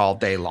office all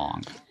day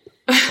long.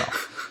 So.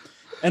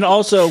 And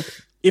also,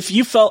 if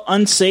you felt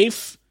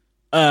unsafe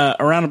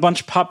around a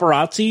bunch of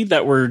paparazzi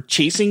that were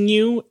chasing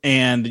you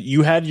and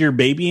you had your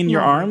baby in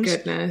your arms,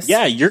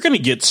 you're going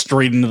to get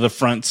straight into the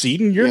front seat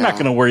and you're not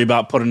going to worry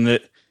about putting the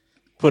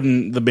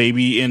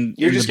baby in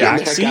the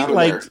back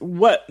seat.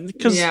 What?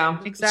 Because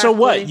exactly. So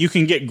what? You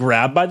can get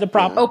grabbed by the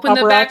open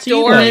the back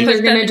door and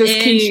they're going to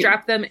just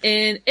strap them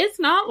in. It's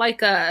not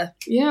like a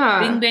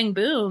bing bang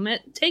boom.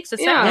 It takes a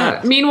second.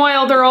 Yeah.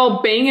 Meanwhile, they're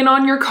all banging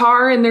on your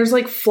car and there's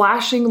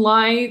flashing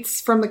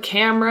lights from the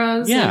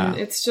cameras. Yeah. And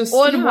it's just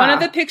one of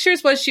the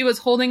pictures was she was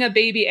holding a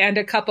baby and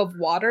a cup of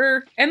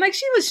water and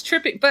she was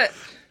tripping, but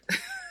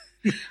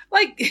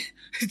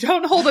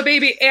don't hold a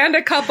baby and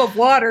a cup of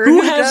water.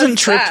 Who hasn't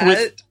tripped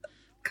with?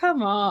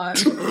 Come on.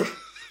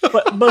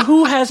 but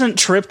who hasn't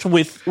tripped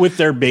with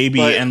their baby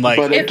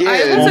but if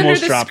I was under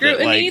the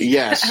scrutiny,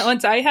 it?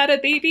 Once I had a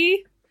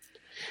baby,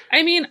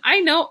 I mean, I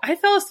know I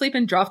fell asleep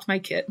and dropped my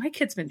kid. My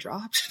kid's been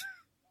dropped.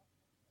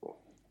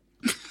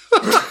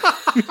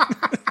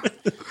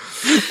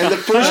 And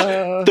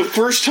the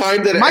first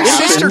time that my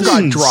sister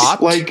got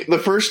dropped,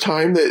 the first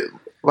time that.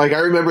 I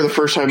remember the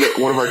first time that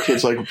one of our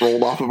kids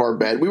rolled off of our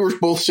bed. We were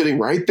both sitting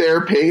right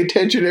there paying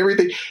attention to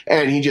everything,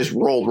 and he just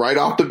rolled right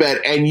off the bed,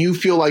 and you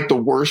feel like the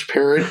worst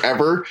parent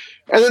ever.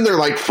 And then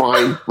they're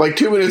fine.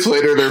 2 minutes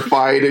later, they're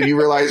fine, and you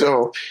realize,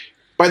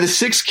 by the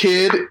sixth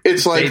kid,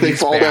 it's they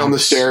fall down the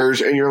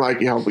stairs, and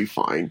you're yeah, I'll be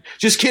fine.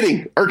 Just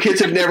kidding. Our kids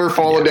have never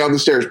fallen down the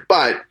stairs,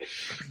 but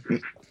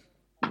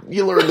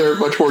you learn they're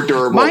much more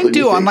durable. Mine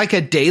do on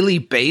a daily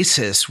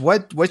basis.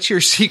 What's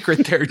your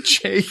secret there,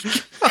 Jake?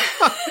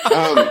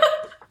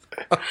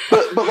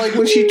 But like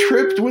when she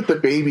tripped with the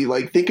baby,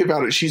 like think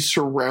about it. She's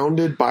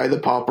surrounded by the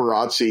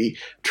paparazzi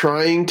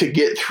trying to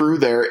get through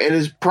there and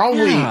is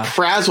probably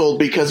frazzled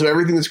because of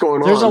everything that's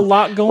going on. There's a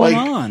lot going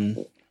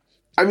on.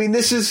 I mean,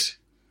 this is...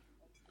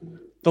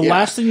 The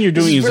last thing you're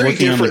doing is very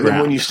looking on the different than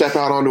ground. when you step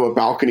out onto a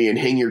balcony and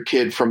hang your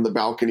kid from the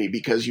balcony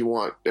because you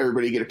want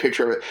everybody to get a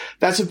picture of it.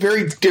 That's a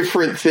very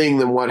different thing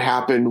than what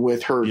happened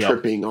with her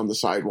tripping on the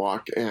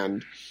sidewalk.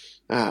 And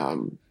I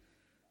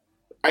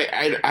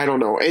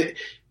don't know.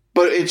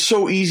 But it's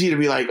so easy to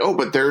be like, oh,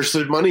 but there's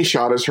the money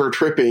shot as her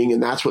tripping,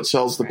 and that's what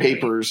sells the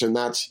papers, and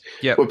that's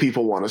what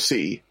people want to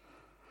see.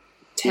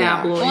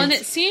 Tabloids. Well, and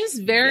it seems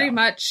very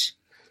much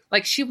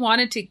like she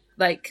wanted to,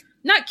 like,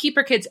 not keep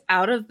her kids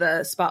out of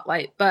the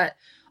spotlight, but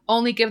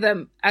only give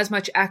them as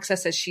much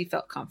access as she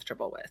felt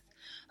comfortable with.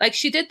 Like,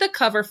 she did the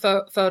cover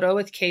photo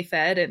with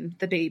K-Fed and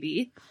the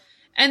baby.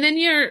 And then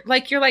you're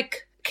like,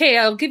 okay,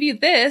 I'll give you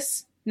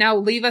this. Now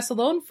leave us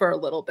alone for a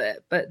little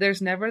bit. But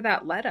there's never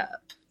that let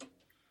up.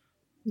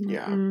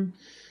 Yeah.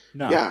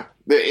 No. Yeah.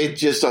 It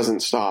just doesn't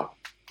stop.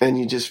 And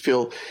you just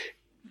feel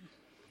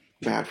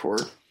bad for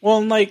her. Well,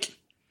 and like,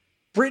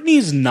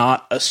 Britney's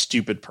not a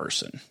stupid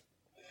person.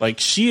 Like,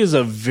 she is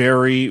a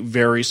very,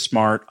 very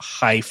smart,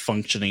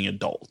 high-functioning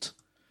adult.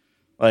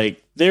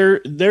 Like,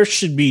 there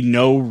should be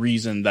no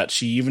reason that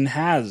she even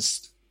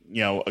has,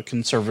 a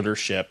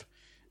conservatorship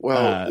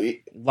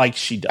like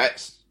she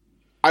does.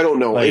 I don't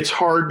know. It's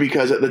hard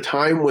because at the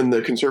time when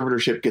the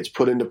conservatorship gets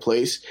put into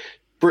place,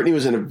 Britney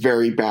was in a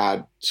very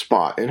bad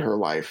spot in her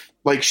life.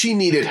 Like, she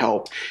needed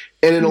help.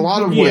 And in a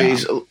lot of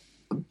ways,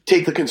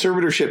 take the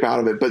conservatorship out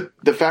of it, but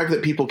the fact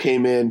that people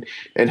came in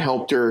and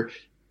helped her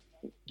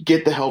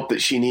get the help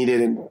that she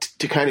needed and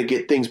to kind of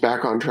get things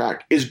back on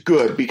track is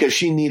good because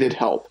she needed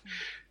help.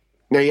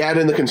 Now you add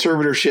in the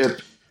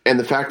conservatorship and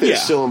the fact that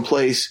it's still in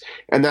place,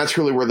 and that's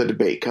really where the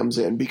debate comes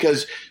in,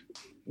 because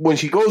when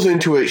she goes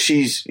into it,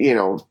 she's,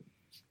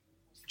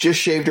 just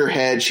shaved her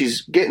head.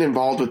 She's getting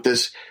involved with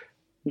this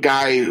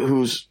guy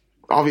who's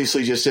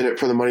obviously just in it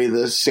for the money,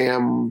 the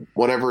Sam,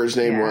 whatever his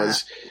name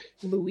was.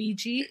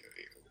 Luigi.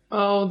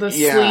 Oh, the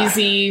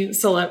sleazy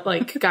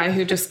guy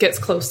who just gets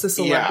close to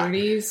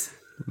celebrities.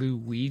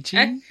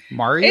 Luigi?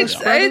 Mario?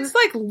 It's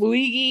like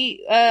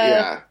Luigi.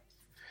 I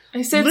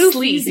said Luffy.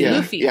 sleazy.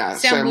 Luffy. Yeah,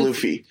 Sam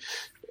Luffy.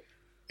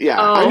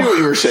 Yeah, I knew what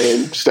you were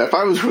saying, Steph.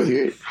 I was with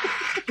you.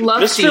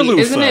 Lufty.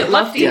 Isn't it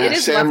Lufty? Yeah, it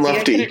is Sam Lufty. Lufty.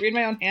 I couldn't read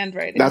my own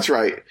handwriting. That's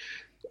right.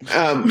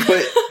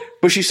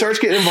 But she starts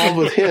getting involved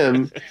with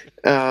him,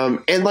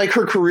 and like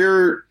her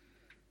career,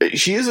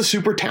 she is a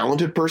super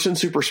talented person,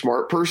 super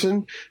smart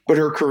person, but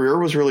her career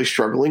was really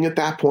struggling at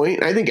that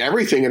point. I think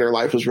everything in her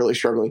life was really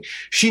struggling.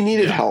 She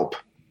needed help.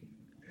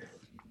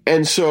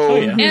 And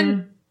so,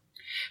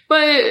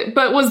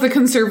 but was the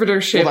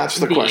conservatorship that's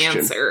the question.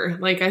 Answer?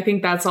 Like, I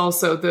think that's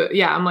also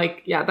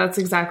that's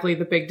exactly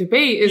the big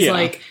debate is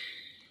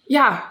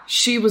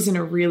she was in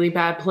a really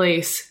bad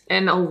place.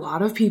 And a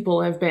lot of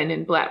people have been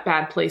in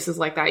bad places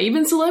like that,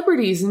 even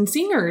celebrities and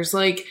singers.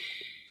 Like,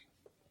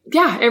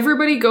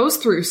 everybody goes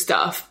through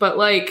stuff, but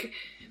like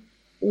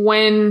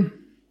when,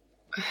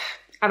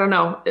 I don't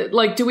know,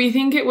 like, do we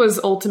think it was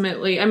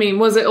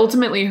was it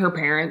ultimately her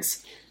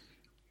parents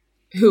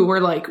who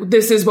were like,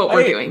 this is what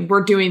we're doing.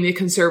 We're doing the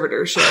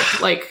conservatorship.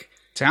 Like,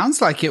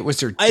 sounds like it was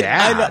her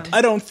dad.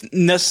 I don't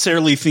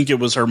necessarily think it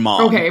was her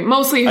mom. Okay,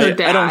 mostly her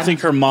dad. I don't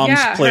think her mom's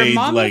played her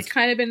mom like was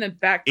kind of in the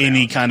background.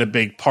 any kind of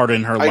big part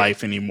in her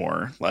life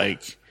anymore.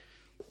 Like,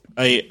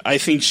 I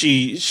think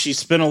she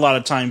spent a lot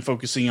of time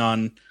focusing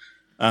on,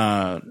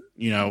 Jamie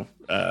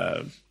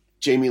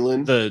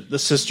Lynn, the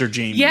sister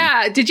Jamie.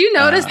 Yeah, did you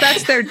notice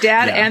that's their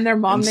dad and their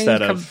mom name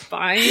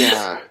combined?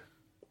 Yeah.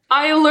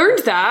 I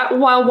learned that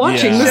while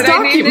watching this Did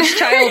I name documentary. this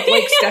child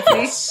Blake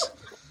Stephanie?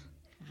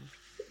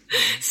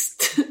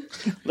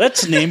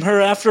 Let's name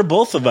her after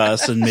both of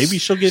us, and maybe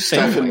she'll get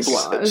Stephen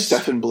famous. Blake.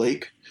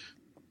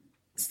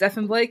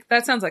 Stephen Blake?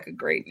 That sounds like a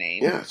great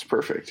name. Yeah, it's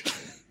perfect.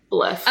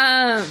 Bless.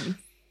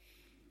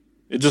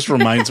 It just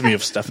reminds me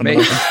of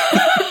Stephen.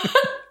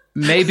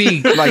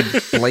 Maybe like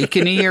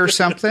Blakeney or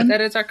something.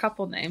 That is our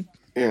couple name.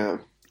 Yeah.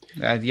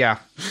 Yeah.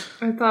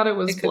 I thought it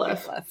was It could be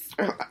Blef.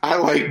 Blef. I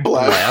like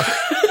Blef.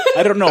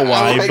 I don't know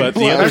why, like but the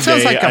Blef. other That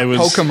sounds day like a I was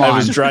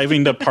Pokemon.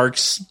 driving to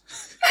Parks.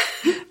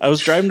 I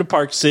was driving to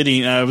Park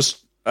City, and I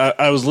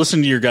was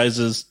listening to your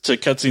guys' to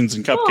Cutscenes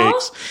and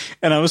Cupcakes,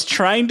 and I was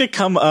trying to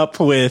come up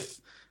with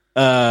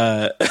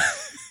a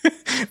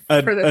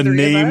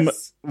name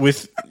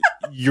with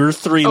your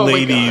three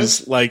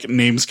ladies like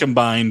names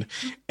combined,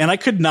 and I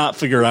could not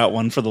figure out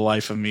one for the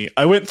life of me.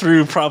 I went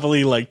through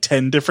probably like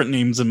 10 different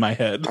names in my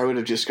head. I would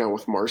have just gone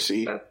with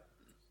Marcy.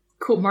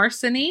 Cool.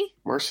 Marcini?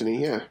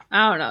 Marcini, yeah.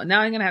 I don't know. Now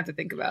I'm going to have to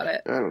think about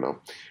it. I don't know.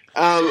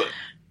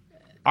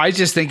 I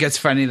just think it's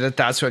funny that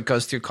that's what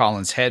goes through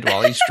Colin's head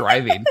while he's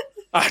driving.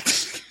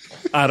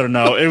 I don't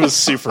know. It was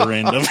super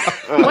random.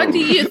 What do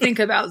you think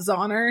about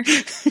Zoner?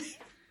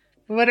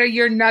 What are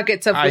your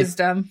nuggets of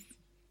wisdom?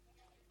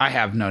 I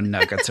have no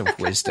nuggets of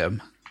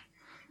wisdom.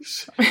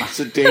 It's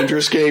a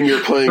dangerous game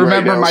you're playing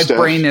Remember, right now, my Steph.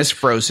 brain is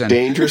frozen.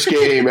 Dangerous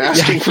game.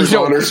 Asking for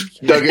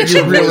Donner's nuggets.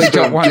 You really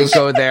don't want to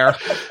go there.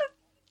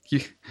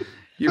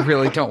 You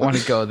really don't want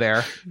to go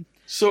there.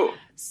 So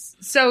yes,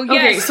 so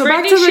Brittany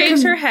back to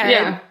shaves her head.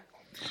 Yeah.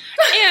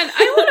 And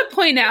I want to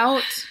point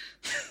out,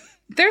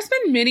 there's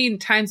been many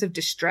times of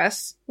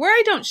distress where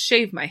I don't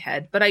shave my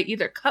head, but I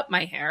either cut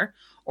my hair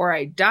or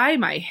I dye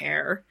my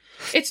hair.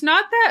 It's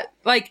not that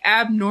like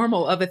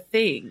abnormal of a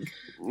thing.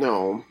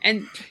 No.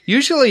 And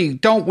usually,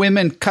 don't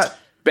women cut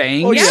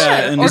bangs? Oh,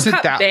 yeah, and isn't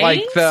cut that bangs?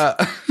 like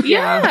the?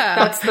 Yeah,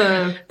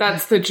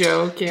 that's the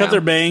joke. Yeah. Cut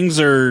their bangs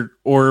or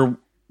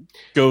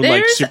go like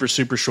There's-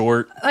 super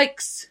short. like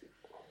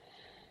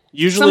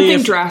Usually,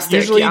 Something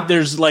drastic, yeah.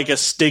 there's like a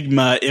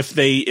stigma if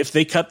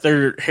they cut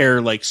their hair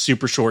like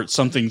super short,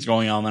 something's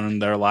going on in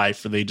their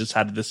life, or they just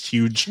had this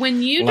huge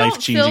when you don't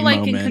life-changing feel like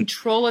moment. in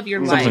control of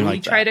your Something life, like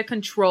you that. try to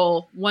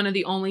control one of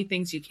the only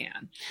things you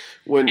can.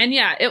 When And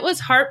yeah, it was Which is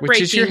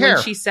heartbreaking your hair.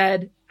 when she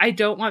said, "I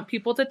don't want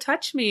people to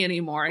touch me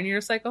anymore," and you're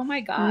just like, "Oh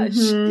my gosh."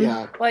 Mhm.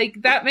 yeah,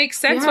 Like that makes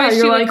sense Yeah, why she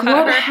you're would like,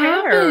 cut what her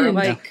hair. happened?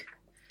 Like,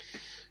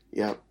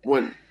 yeah.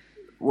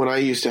 When I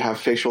used to have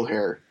facial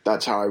hair,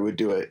 that's how I would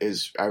do it.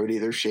 Is I would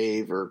either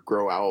shave or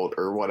grow out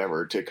or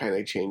whatever to kind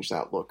of change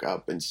that look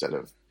up instead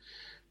of.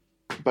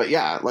 But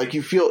yeah, like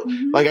you feel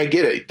like I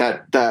get it,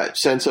 that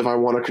sense of I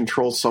want to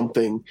control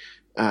something,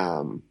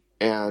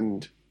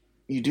 and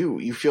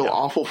you feel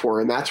awful for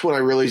her. And that's when I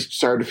really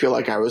started to feel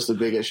like I was the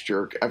biggest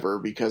jerk ever,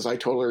 because I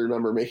totally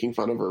remember making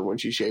fun of her when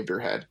she shaved her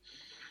head.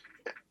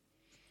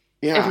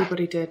 Yeah,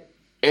 Everybody did.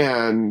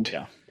 and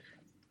Yeah.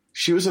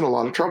 she was in a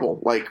lot of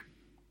trouble, like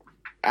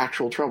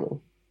actual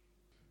trouble.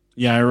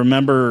 Yeah, I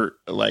remember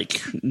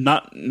like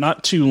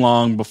not too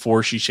long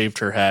before she shaved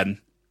her head.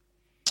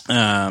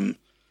 I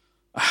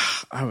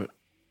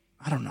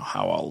don't know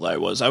how old I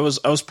was. I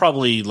was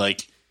probably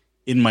like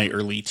in my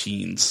early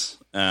teens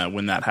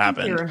when that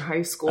happened. You were in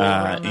high school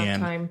around that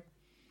and- time.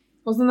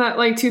 Wasn't that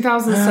like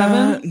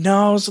 2007?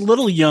 No, I was a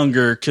little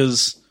younger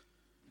because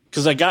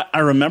I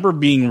remember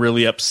being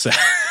really upset,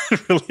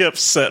 really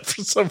upset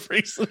for some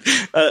reason.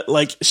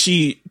 Like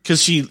she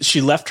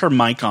left her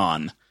mic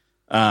on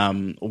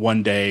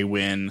one day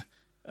when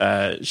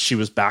she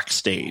was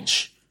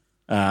backstage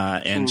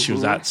and she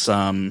was at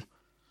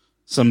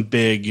some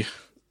big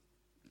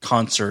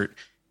concert,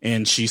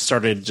 and she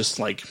started just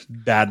like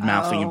bad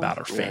mouthing about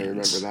her Yeah, I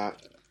fans. remember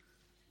that.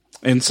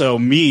 And so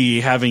me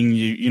having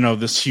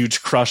this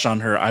huge crush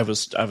on her, I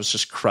was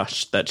just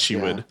crushed that she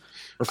would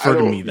refer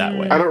to me that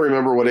way. I don't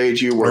remember what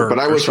age you were, Or- but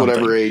I or was whatever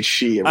something. age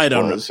she I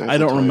don't was. know. at I the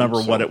don't time,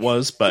 remember so what it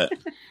was, but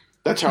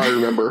That's how I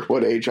remember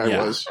what age I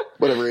Yeah. was.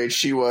 Whatever age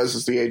she was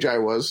is the age I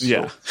was. So,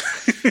 yeah.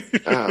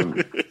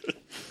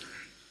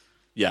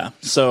 Yeah.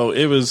 So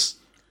it was,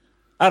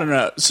 I don't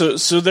know. So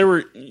there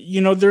were,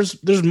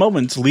 there's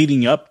moments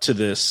leading up to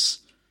this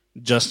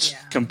just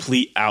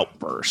complete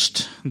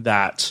outburst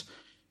that,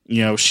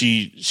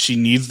 she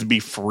needs to be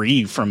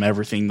free from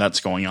everything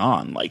that's going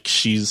on. Like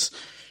she's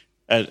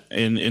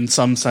in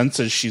some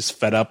senses, she's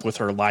fed up with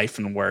her life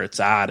and where it's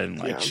at. And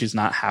like, she's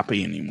not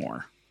happy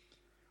anymore.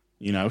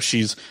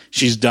 She's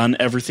done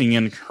everything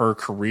in her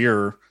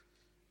career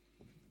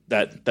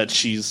that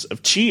she's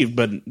achieved,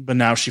 but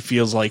now she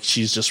feels like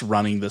she's just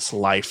running this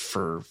life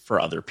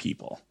for other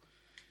people.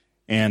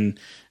 And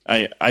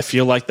I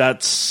feel like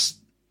that's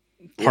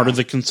part of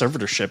the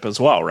conservatorship as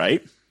well,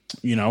 right?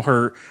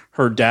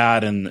 Her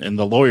dad and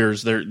the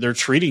lawyers, they're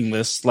treating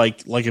this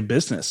like a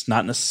business,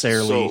 not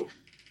necessarily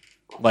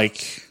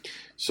like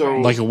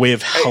a way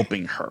of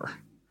helping her.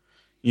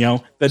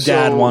 The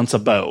dad wants a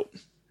boat.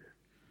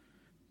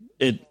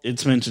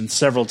 It's mentioned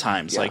several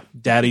times, like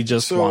daddy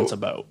just wants a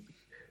boat.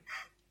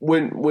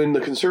 When the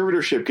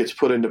conservatorship gets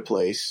put into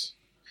place,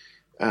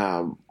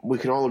 we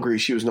can all agree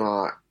she was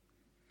not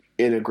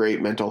in a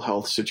great mental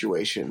health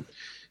situation.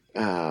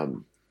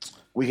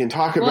 We can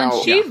talk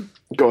about.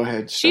 Go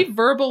ahead. She Steph.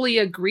 verbally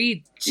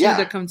agreed to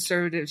the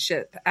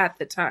conservatorship at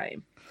the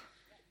time.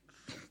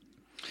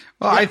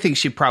 Well, I think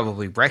she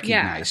probably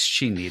recognized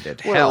she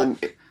needed help,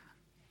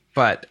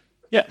 but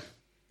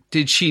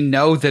did she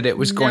know that it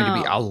was going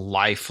to be a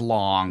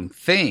lifelong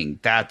thing?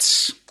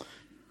 That's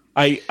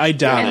I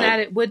doubt and it. that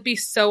it would be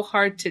so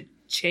hard to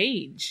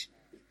change.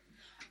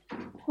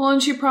 Well,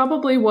 and she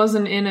probably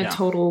wasn't in a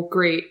total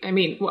great,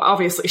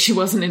 obviously she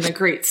wasn't in a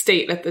great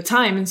state at the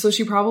time. And so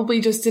she probably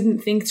just didn't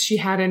think she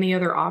had any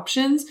other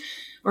options,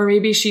 or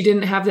maybe she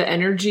didn't have the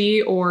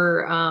energy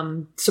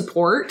or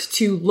support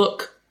to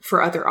look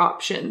for other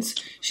options.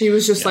 She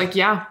was just like,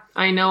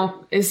 I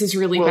know this is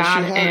really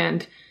bad.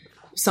 And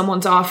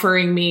someone's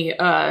offering me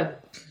a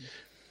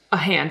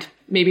hand.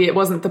 Maybe it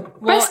wasn't the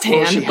best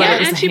hand, but it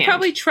was and a she hand.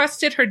 probably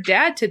trusted her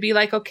dad to be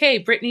like, okay,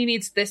 Brittany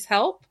needs this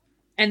help.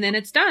 And then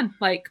it's done.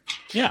 Like,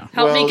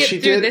 help me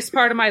get through this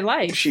part of my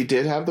life. She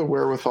did have the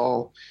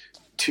wherewithal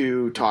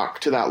to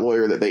talk to that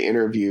lawyer that they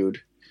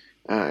interviewed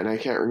and I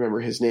can't remember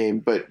his name,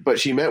 but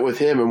she met with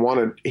him and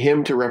wanted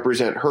him to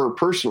represent her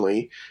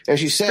personally. And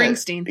she said,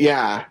 Springsteen.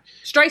 Yeah.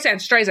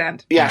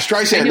 Streisand. Yeah,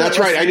 Streisand. That's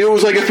right. I knew it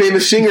was like a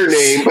famous singer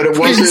name, but it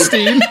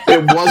wasn't.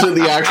 It wasn't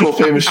the actual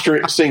famous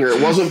singer.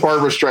 It wasn't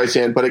Barbara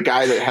Streisand, but a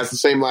guy that has the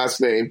same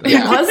last name.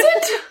 Yeah. Was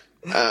it?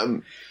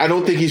 I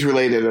don't think he's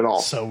related at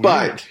all. So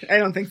weird. I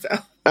don't think so.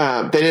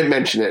 They didn't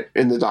mention it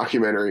in the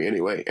documentary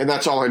anyway, and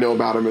that's all I know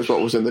about him is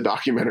what was in the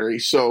documentary.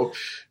 So,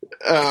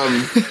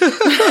 but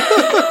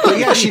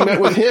yeah, she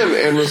met with him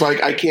and was like,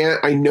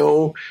 I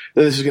know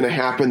that this is going to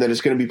happen, that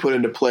it's going to be put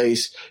into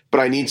place, but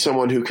I need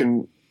someone who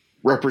can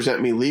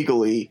represent me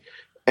legally.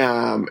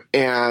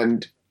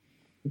 And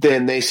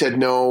then they said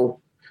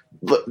no,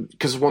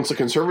 because once the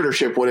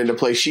conservatorship went into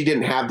place, she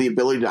didn't have the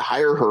ability to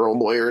hire her own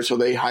lawyer. So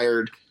they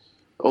hired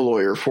a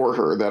lawyer for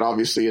her that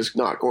obviously is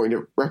not going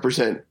to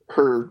represent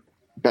her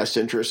best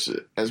interests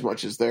as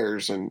much as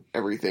theirs and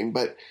everything.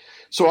 But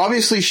so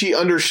obviously she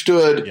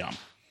understood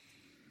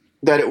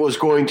that it was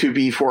going to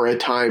be for a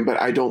time,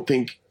 but I don't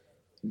think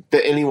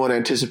that anyone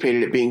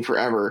anticipated it being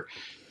forever,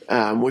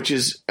 which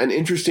is an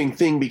interesting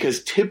thing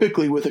because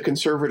typically with a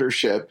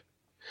conservatorship,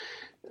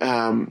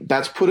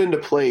 that's put into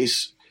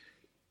place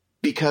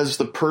because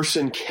the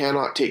person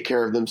cannot take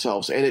care of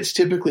themselves. And it's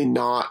typically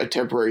not a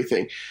temporary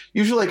thing.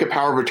 Usually like a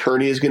power of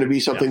attorney is going to be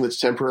something that's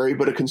temporary,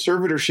 but a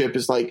conservatorship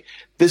is like,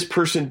 this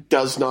person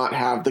does not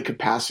have the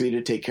capacity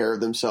to take care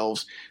of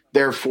themselves.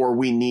 Therefore,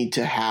 we need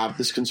to have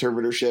this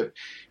conservatorship.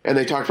 And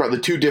they talked about the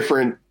two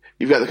different,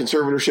 you've got the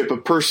conservatorship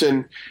of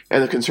person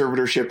and the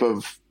conservatorship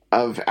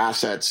of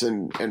assets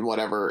and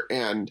whatever.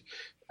 And,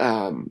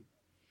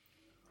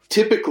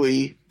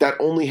 typically that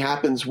only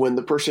happens when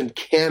the person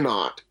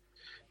cannot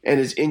and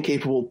is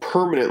incapable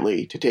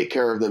permanently to take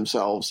care of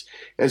themselves.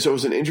 And so it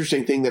was an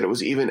interesting thing that it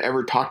was even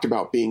ever talked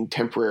about being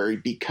temporary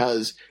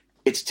because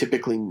it's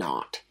typically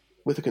not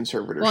with a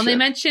conservatorship. Well, they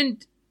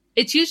mentioned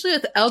it's usually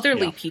with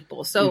elderly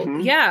people. So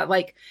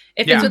like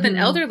if it's with an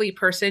elderly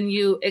person,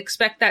 you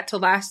expect that to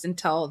last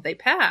until they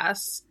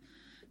pass.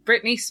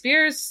 Britney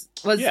Spears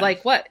was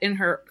like, what, in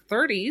her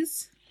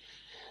 30s?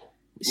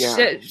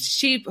 Yeah.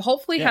 She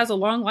hopefully has a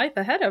long life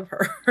ahead of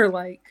her.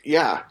 Like,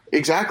 yeah,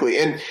 exactly.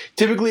 And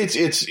typically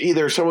it's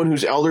either someone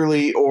who's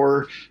elderly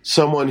or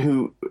someone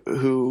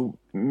who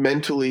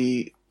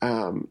mentally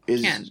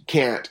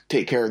can't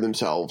take care of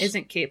themselves,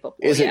 isn't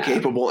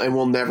capable and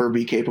will never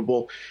be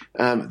capable.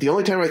 The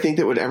only time I think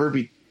that would ever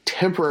be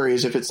temporary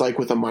is if it's like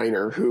with a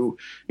minor who,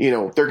 they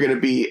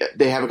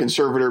have a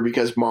conservator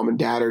because mom and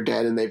dad are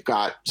dead and they've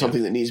got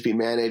something that needs to be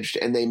managed,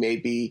 and they may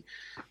be,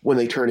 when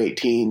they turn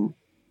 18,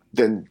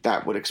 then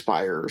that would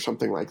expire or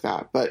something like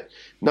that. But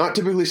not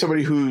typically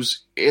somebody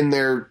who's in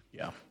their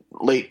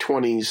late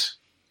 20s,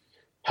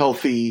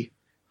 healthy,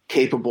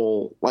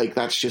 capable. Like,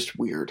 that's just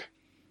weird.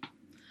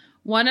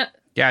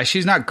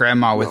 She's not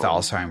grandma with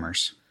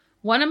Alzheimer's.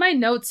 One of my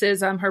notes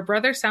is her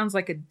brother sounds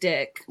like a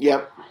dick.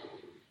 Yep.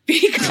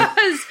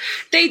 Because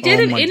they did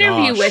an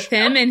interview with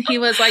him and he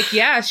was like,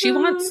 she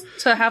wants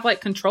to have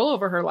like control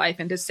over her life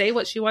and to say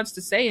what she wants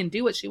to say and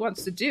do what she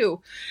wants to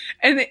do.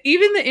 And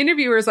even the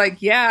interviewer is like,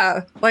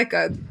 like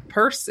a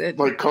person.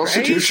 Like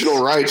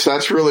constitutional rights.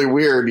 That's really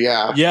weird.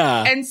 Yeah.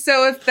 Yeah. And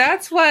so if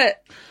that's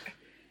what.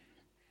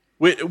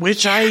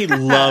 Which I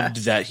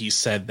loved that he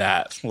said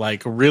that,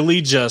 like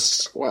really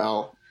just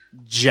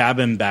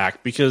jabbing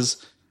back,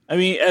 because I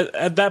mean,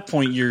 at that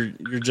point you're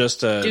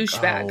just a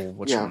douchebag.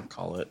 What you want to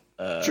call it?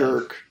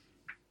 Jerk.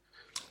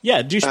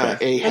 Yeah,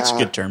 douchebag. That's a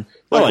good term.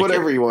 Like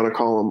whatever you want to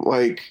call him.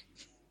 Like,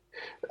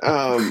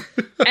 and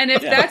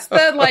if that's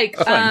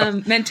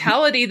the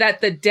mentality that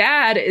the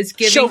dad is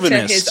giving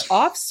to his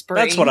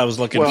offspring, that's what I was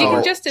looking for. You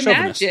can just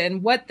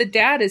imagine what the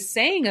dad is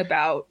saying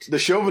about the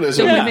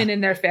chauvinism, the women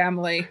in their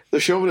family. The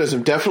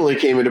chauvinism definitely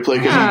came into play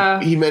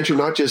because he mentioned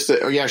not just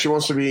that, she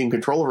wants to be in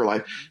control of her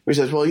life. But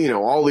he says, well,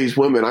 all these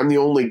women, I'm the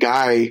only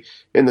guy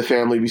in the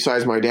family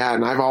besides my dad,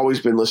 and I've always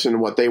been listening to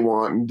what they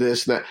want and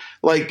this and that.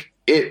 Like,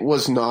 it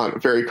was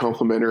not very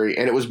complimentary,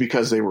 and it was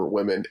because they were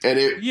women. And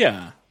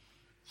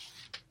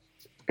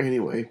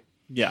anyway.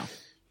 Yeah.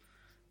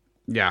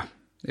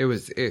 It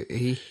was.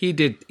 He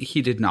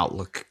did not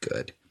look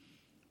good.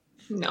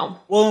 No.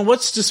 Well, and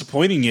what's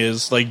disappointing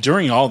is, like,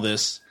 during all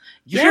this,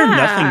 you hear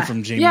nothing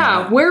from Jamie.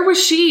 Yeah, where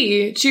was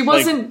she? She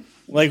wasn't.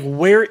 Like,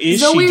 where is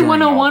Zoe she? Zoe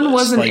 101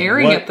 wasn't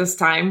airing at this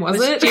time, was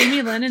it?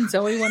 Jamie Lynn and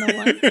Zoe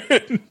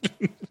 101?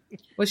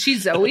 Was she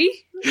Zoe?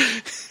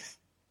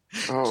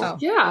 Oh.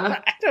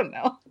 Yeah. I don't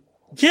know.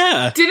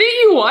 Yeah. Didn't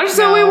you watch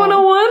Zoe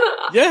 101?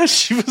 Yeah,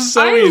 she was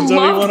Zoe in Zoe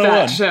 101.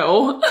 That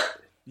show.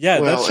 Yeah,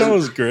 that show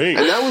was great.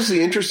 And that was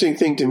the interesting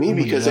thing to me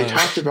because they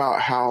talked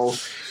about how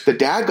the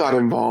dad got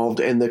involved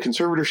and the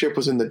conservatorship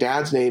was in the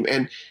dad's name.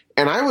 And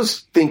I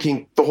was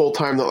thinking the whole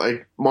time that,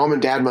 like, mom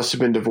and dad must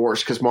have been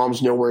divorced because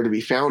mom's nowhere to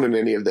be found in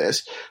any of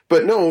this.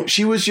 But no,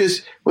 she was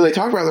just, when they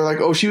talk about it, they're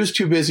like, oh, she was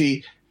too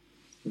busy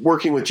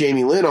working with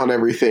Jamie Lynn on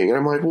everything. And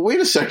I'm like, well, wait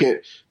a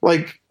second.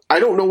 Like, I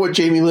don't know what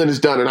Jamie Lynn has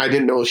done, and I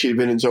didn't know she'd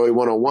been in Zoe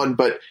 101,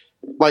 but,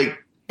 like,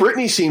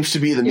 Britney seems to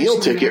be the meal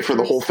ticket for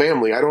the whole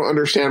family. I don't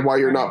understand why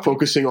you're not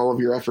focusing all of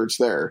your efforts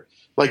there.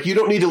 Like, you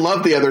don't need to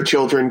love the other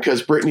children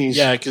because Brittany's...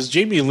 Yeah, because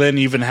Jamie Lynn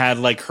even had,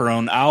 like, her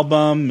own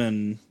album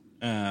and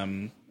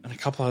a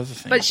couple other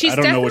things. But she's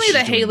definitely the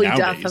Haley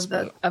Duff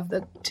of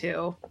the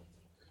two.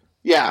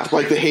 Yeah,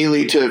 like the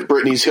Haley to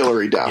Brittany's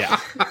Hillary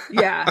Duff.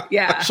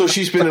 Yeah. So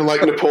she's been in,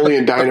 like,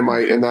 Napoleon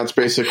Dynamite, and that's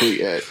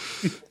basically it.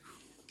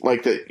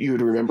 Like, that you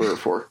would remember her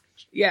for.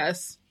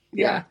 Yes.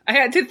 Yeah. I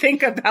had to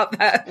think about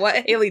that,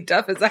 what Haley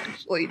Duff has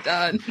actually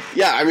done.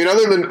 Yeah, I mean,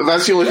 other than...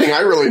 That's the only thing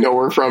I really know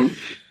her from...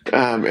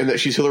 and that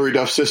she's Hillary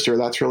Duff's sister.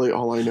 That's really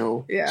all I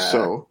know. Yeah.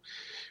 So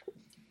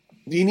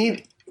you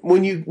need,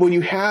 when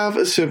you have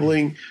a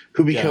sibling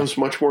who becomes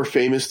much more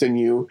famous than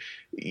you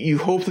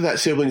hope that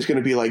sibling is going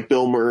to be like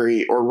Bill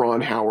Murray or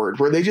Ron Howard,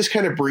 where they just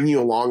kind of bring you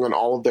along on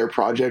all of their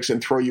projects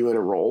and throw you in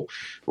a role.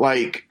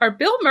 Like, are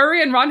Bill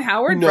Murray and Ron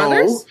Howard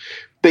brothers?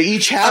 They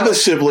each have a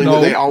sibling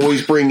that they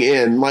always bring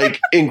in.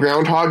 Like in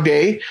Groundhog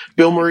Day,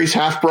 Bill Murray's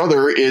half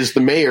brother is the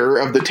mayor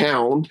of the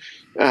town.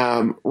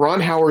 Ron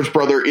Howard's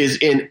brother is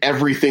in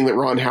everything that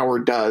Ron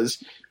Howard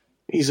does.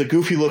 He's a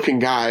goofy looking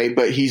guy,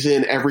 but he's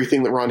in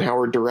everything that Ron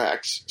Howard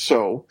directs.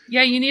 So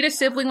yeah, you need a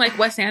sibling like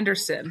Wes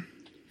Anderson,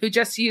 who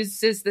just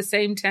uses the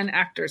same 10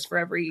 actors for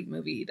every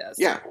movie he does.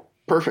 Yeah,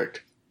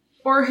 perfect.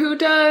 Or who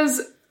is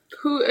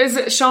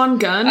it? Sean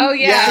Gunn? Oh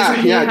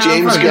yeah.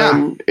 James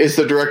Gunn is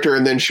the director,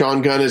 and then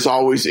Sean Gunn is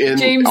always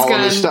in all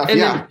of his stuff.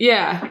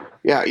 Yeah,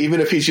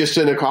 even if he's just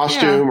in a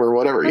costume or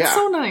whatever. That's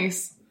so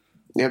nice.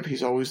 Yep,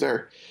 he's always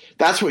there.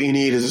 That's what you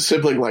need, is a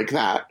sibling like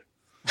that.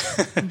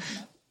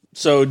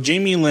 So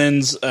Jamie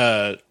Lynn's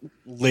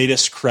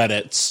latest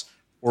credits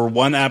were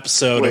one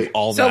episode of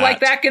All That. So like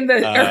back in the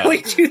early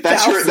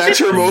 2000s. That's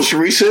her most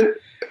recent?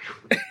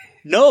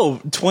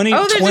 No,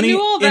 2020.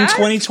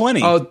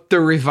 Oh, the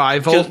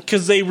revival.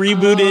 Because they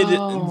rebooted.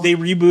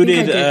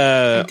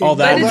 All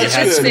That. They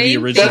had some of the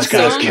original cast.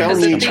 That's because Kel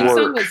needs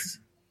work.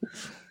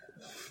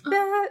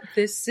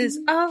 This is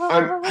all.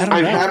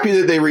 I'm happy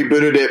that they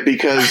rebooted it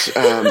because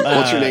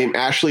what's her name,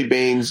 Ashley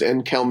Baines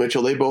and Kel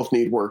Mitchell, they both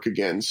need work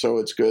again. So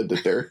it's good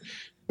that they're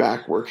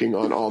back working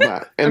on All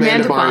That.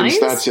 Amanda Bynes,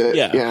 that's it.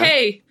 Yeah.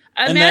 Hey,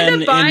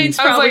 Amanda Bynes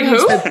probably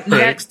who's the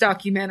next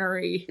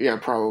documentary. Yeah,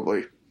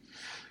 probably.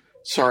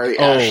 Sorry,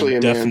 Ashley,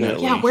 Amanda.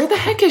 Definitely. Yeah, where the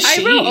heck is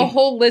she? I wrote a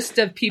whole list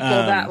of people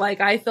that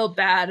I felt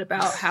bad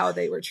about how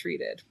they were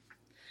treated,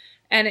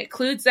 and it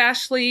includes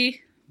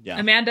Ashley. Yeah.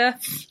 Amanda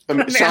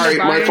sorry,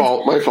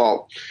 Bynes, my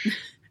fault.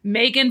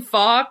 Megan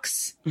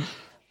Fox.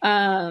 Who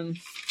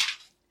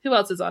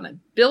else is on it?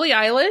 Billie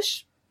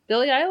Eilish.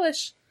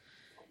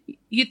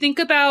 You think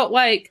about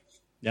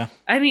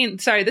I mean,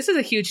 sorry, this is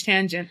a huge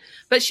tangent,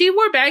 but she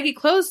wore baggy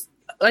clothes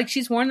like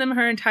she's worn them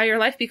her entire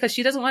life because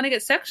she doesn't want to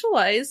get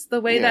sexualized the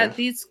way that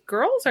these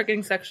girls are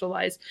getting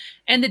sexualized.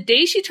 And the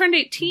day she turned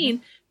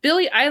 18,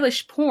 Billie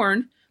Eilish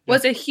porn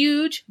was a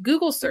huge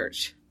Google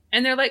search.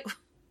 And they're like,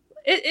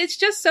 it's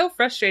just so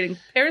frustrating.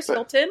 Paris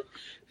Hilton,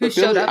 who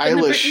showed up in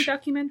the Britney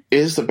documentary,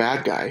 is the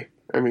bad guy.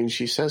 I mean,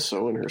 she says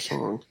so in her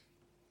song.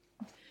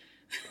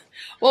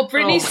 Well,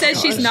 Britney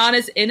says she's not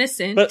as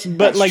innocent.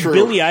 But like true.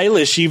 Billie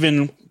Eilish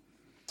even...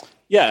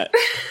 Yeah.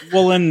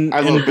 Well, and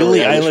Billie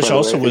Eilish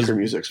also was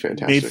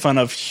made fun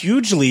of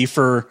hugely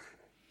for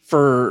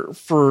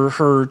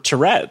her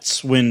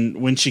Tourette's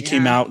when she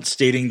came out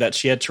stating that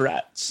she had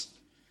Tourette's.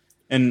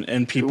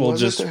 And people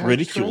just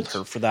ridiculed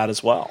her for that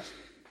as well.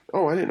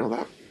 Oh, I didn't know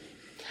that.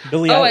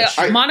 Billie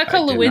Eilish. Monica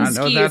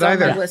Lewinsky is on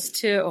my list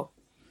too.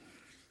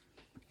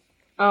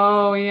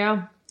 Oh,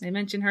 yeah. They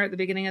mentioned her at the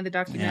beginning of the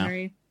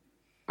documentary.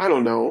 Yeah. I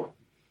don't know.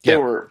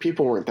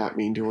 People weren't that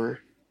mean to her.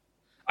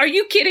 Are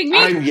you kidding me?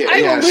 I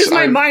will lose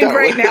my mind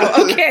right now.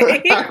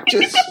 Okay.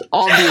 Just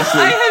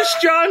obviously. I have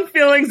strong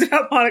feelings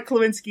about Monica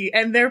Lewinsky,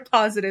 and they're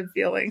positive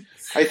feelings.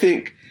 I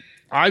think.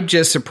 I'm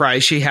just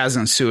surprised she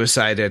hasn't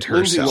suicided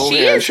herself.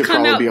 She has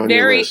come out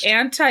very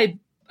anti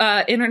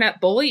internet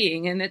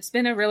bullying, and it's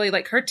been a really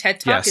her TED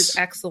Talk is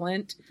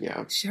excellent.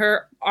 Yeah.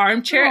 Her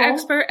Armchair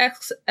Expert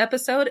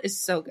episode is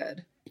so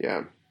good.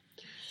 Yeah.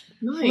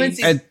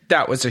 Nice. And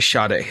that was a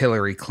shot at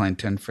Hillary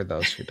Clinton, for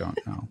those who don't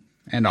know.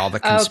 And all the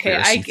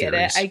conspiracy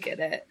theories. I get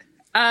it.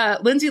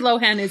 Lindsay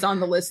Lohan is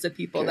on the list of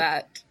people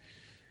that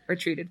are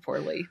treated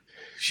poorly.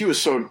 She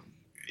was a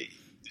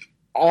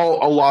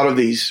lot of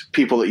these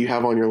people that you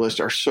have on your list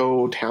are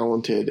so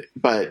talented,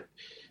 but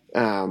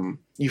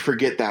you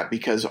forget that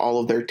because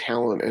all of their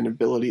talent and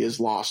ability is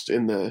lost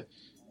in the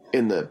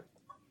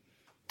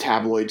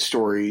tabloid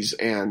stories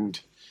and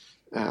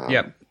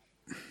the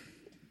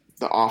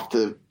off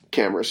the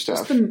camera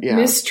stuff. Just the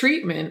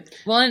mistreatment.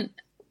 Well, and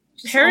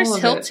Paris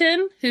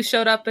Hilton, who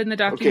showed up in the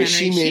documentary. Okay,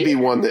 she may be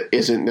one that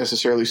isn't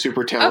necessarily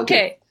super talented.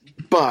 Okay.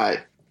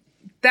 But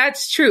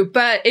that's true.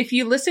 But if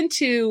you listen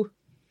to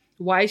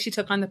why she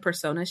took on the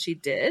persona she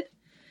did,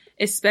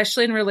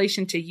 especially in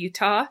relation to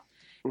Utah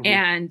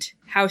and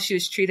how she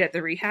was treated at the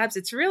rehabs,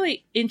 it's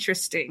really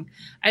interesting.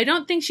 I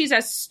don't think she's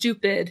as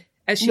stupid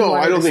as she was. No,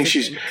 I don't think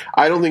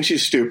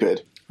she's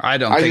stupid. I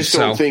just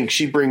don't think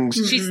she brings.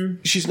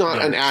 She's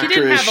not an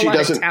actress. She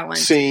doesn't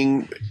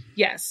sing.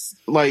 Yes.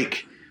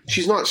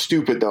 She's not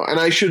stupid though, and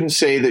I shouldn't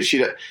say that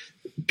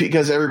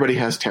because everybody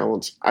has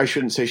talents. I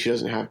shouldn't say she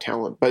doesn't have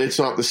talent, but it's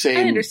not the same.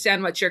 I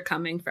understand what you're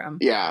coming from.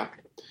 Yeah.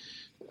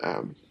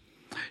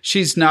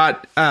 She's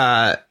not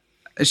a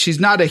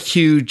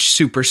huge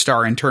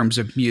superstar in terms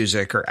of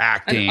music or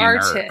acting or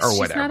whatever.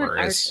 She's not an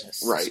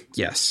artist. Right.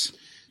 Yes.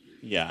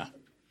 Yeah.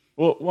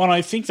 Well,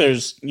 I think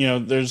there's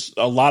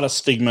a lot of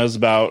stigmas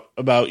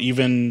about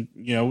even,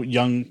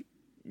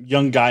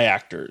 young guy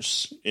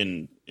actors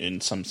in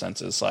some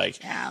senses, like,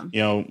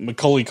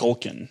 Macaulay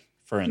Culkin,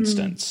 for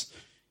instance,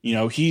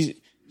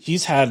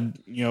 he's had,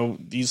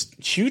 these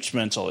huge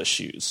mental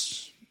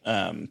issues,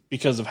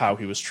 because of how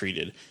he was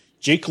treated.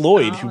 Jake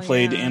Lloyd, who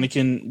played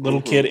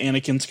little kid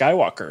Anakin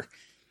Skywalker,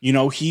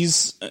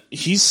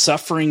 he's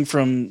suffering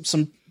from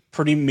some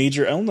pretty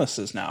major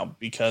illnesses now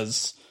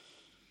because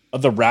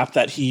of the rap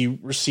that he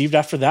received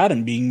after that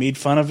and being made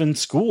fun of in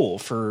school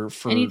for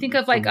and you think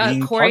of like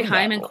Corey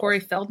Haim and Corey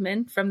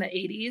Feldman from the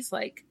 80s,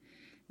 like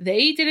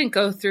they didn't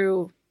go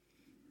through,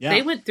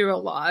 they went through a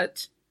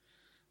lot.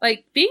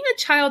 Like being a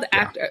child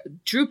actor,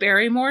 Drew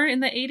Barrymore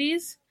in the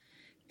 80s,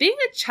 being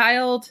a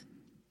child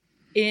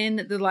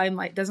in the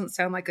limelight doesn't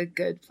sound like a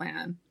good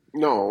plan.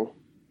 No.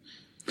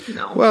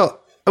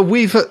 Well,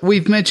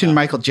 we've mentioned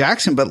Michael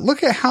Jackson, but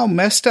look at how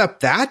messed up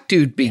that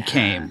dude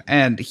became. Yeah.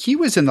 And he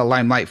was in the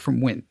limelight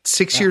from when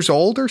 6 years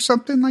old or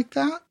something like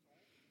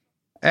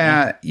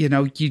that. You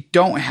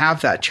don't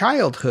have that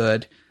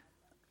childhood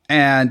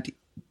and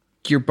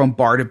you're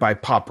bombarded by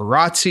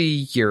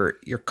paparazzi.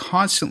 You're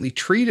constantly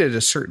treated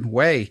a certain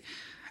way.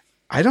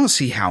 I don't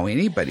see how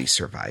anybody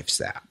survives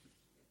that.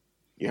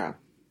 Yeah.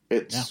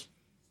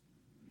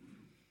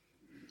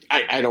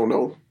 I don't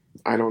know.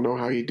 I don't know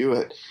how you do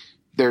it.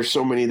 There's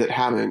so many that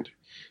haven't.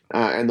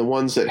 And the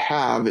ones that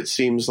have, it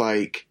seems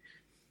like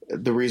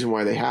the reason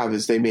why they have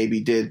is they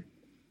maybe did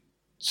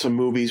some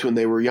movies when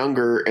they were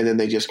younger and then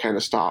they just kind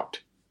of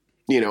stopped.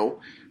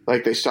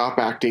 Like they stop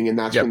acting and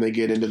that's when they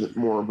get into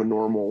more of a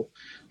normal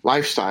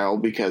lifestyle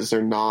because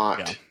they're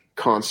not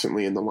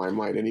constantly in the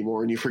limelight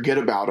anymore. And you forget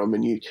about them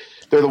and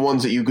they're the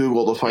ones that you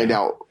Google to find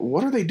out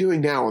what are they doing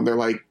now. And they're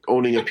like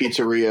owning a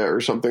pizzeria or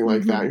something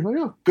like that. You're like,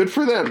 oh, good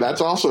for them.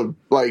 That's awesome.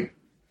 Like,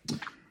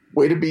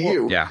 way to be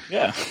you. Yeah.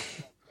 Yeah.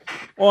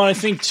 Well, I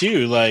think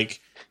too,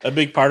 like a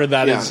big part of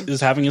that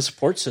is having a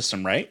support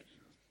system, right?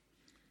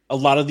 A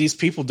lot of these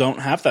people don't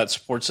have that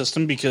support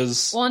system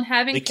because and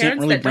having they parents can't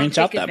really that branch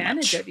don't out take that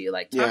advantage much. of you.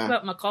 Like talk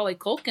about Macaulay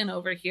Culkin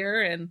over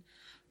here and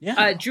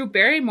Drew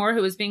Barrymore,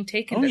 who was being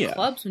taken to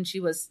clubs when she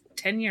was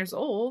 10 years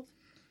old.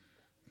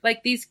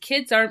 Like these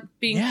kids aren't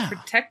being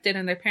protected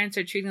and their parents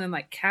are treating them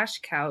like cash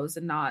cows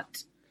and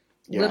not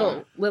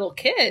little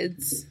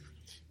kids.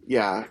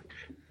 Yeah.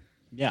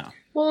 Yeah.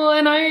 Well,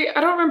 and I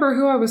don't remember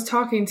who I was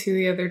talking to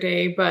the other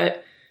day,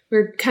 but we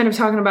were kind of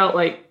talking about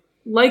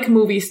like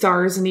movie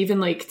stars and even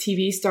like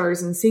TV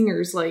stars and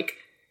singers, like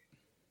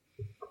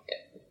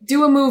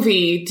do a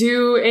movie,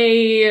 do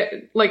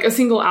a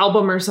single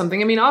album or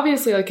something. I mean,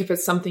 obviously, like if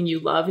it's something you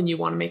love and you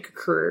want to make a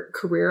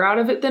career out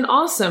of it, then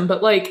awesome.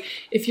 But like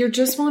if you're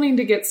just wanting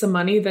to get some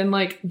money, then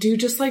like do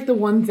just like the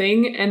one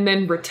thing and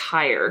then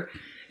retire.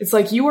 It's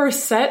like you are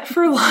set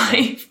for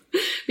life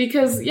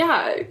because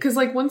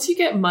like once you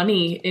get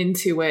money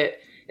into it,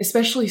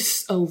 especially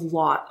a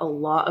lot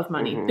of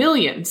money,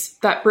 billions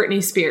that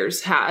Britney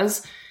Spears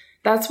has,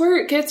 that's where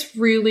it gets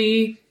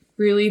really,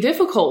 really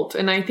difficult.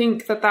 And I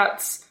think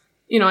that's,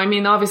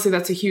 obviously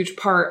that's a huge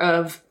part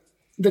of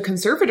the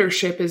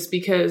conservatorship is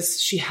because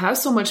she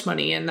has so much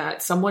money and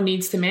that someone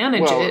needs to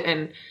manage it.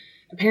 And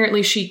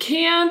apparently she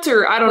can't,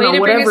 or I don't know,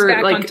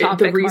 whatever like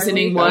the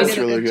reasoning was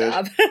really good.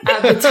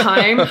 At the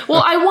time.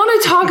 Well, I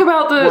want to talk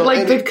about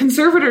the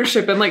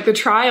conservatorship and like the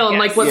trial and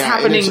like what's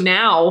happening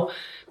now.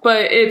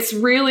 But it's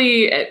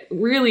really,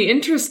 really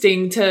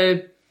interesting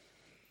to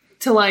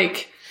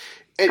like,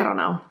 I don't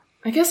know.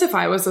 I guess if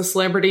I was a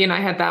celebrity and I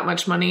had that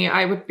much money,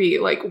 I would be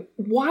like,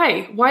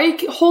 why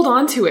hold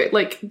on to it?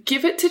 Like,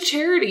 give it to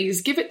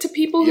charities, give it to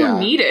people who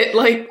need it.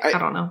 Like, I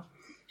don't know.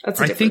 That's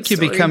a different you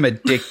story. become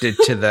addicted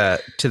to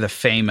the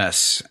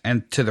famous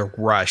and to the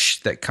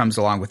rush that comes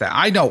along with that.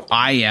 I know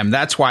I am.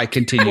 That's why I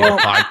continue the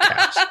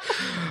podcast.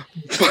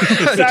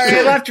 Sorry,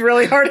 I laughed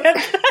really hard at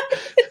that.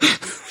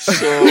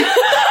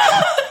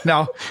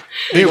 No,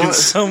 it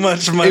was so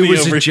much money. It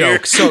was over a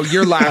joke. Here. So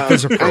your laugh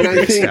was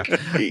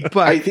appropriate.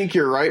 I think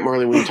you're right,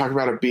 Marley, when you talk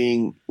about it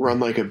being run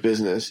like a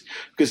business.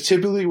 Because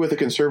typically with a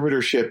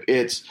conservatorship,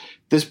 it's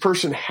this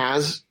person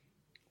has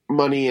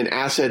money and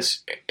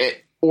assets,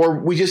 or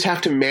we just have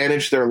to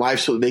manage their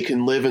life so that they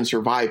can live and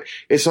survive.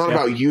 It's not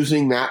about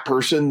using that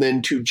person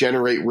then to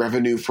generate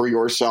revenue for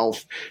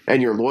yourself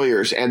and your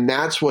lawyers. And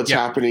that's what's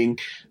happening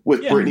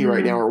with Britney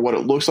right now, or what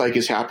it looks like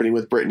is happening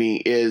with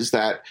Britney, is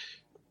that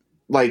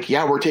like,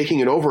 we're taking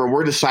it over and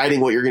we're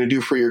deciding what you're going to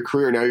do for your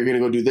career. Now you're going to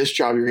go do this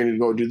job. You're going to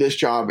go do this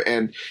job.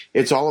 And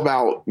it's all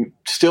about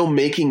still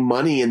making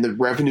money and the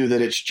revenue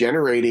that it's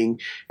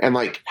generating. And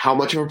like, how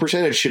much of a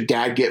percentage should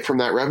dad get from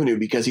that revenue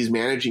because he's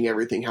managing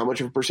everything? How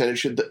much of a percentage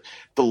should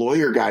the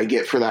lawyer guy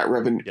get for that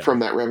revenue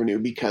from that revenue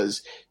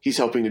because he's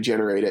helping to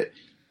generate it?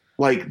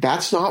 like,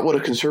 that's not what a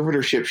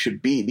conservatorship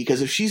should be,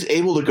 because if she's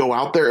able to go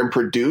out there and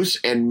produce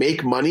and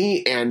make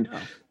money and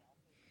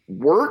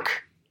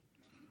work.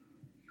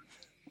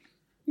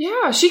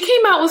 Yeah, she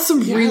came out with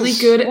some really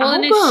good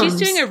albums. And if she's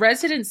doing a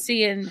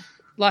residency in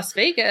Las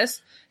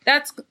Vegas,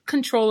 that's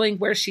controlling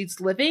where she's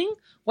living,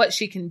 what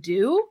she can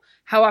do,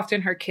 how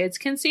often her kids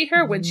can see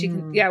her, when she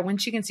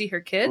can see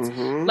her kids.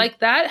 Like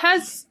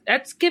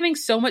that's giving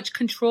so much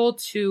control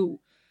to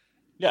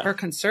her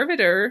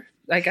conservator,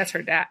 I guess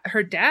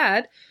her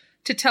dad,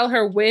 to tell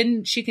her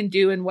when she can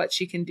do and what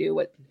she can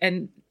do,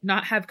 and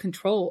not have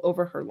control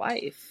over her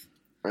life.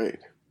 Right.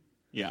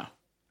 Yeah.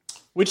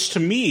 Which to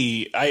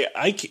me,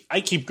 I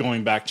keep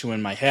going back to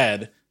in my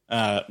head,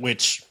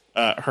 which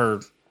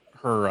her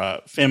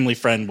family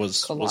friend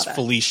was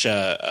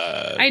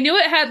Felicia. I knew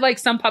it had like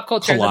some pop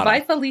culture.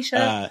 Bye,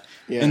 Felicia.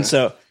 And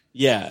so,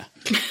 yeah.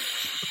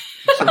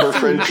 So her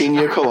friend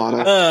Pina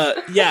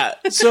Colada. Yeah.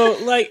 So,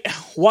 like,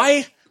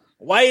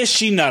 why is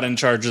she not in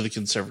charge of the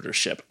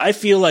conservatorship? I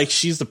feel like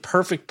she's the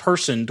perfect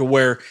person to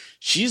where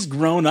she's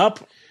grown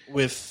up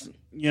with,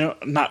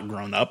 not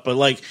grown up, but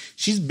like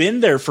she's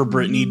been there for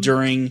Britney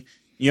during,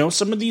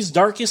 some of these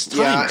darkest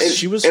times.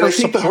 She was her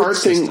support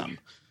system.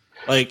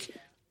 Like,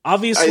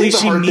 obviously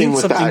she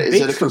needs something big is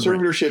that a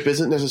conservatorship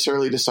isn't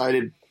necessarily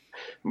decided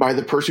by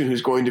the person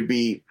who's going to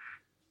be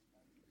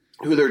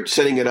who they're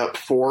setting it up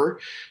for,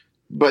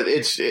 but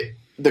it's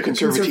the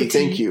conservatee.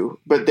 Thank you.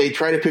 But they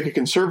try to pick a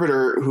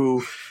conservator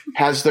who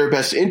has their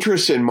best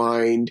interests in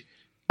mind,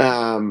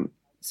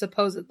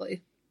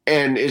 supposedly,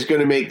 and is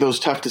going to make those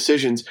tough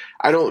decisions.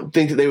 I don't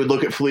think that they would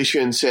look at Felicia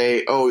and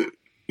say, "Oh,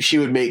 she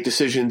would make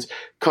decisions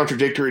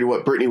contradictory to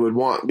what Britney would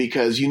want,"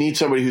 because you need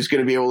somebody who's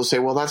going to be able to say,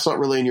 "Well, that's not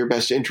really in your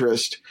best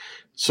interest,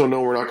 so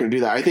no, we're not going to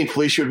do that." I think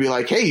Felicia would be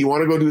like, "Hey, you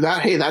want to go do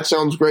that? Hey, that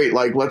sounds great.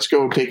 Like, let's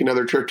go take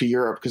another trip to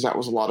Europe because that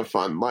was a lot of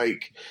fun."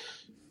 Like,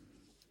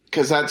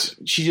 because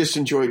she just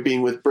enjoyed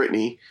being with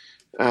Britney.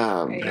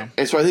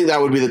 And so I think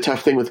that would be the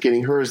tough thing with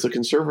getting her as the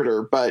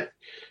conservator. But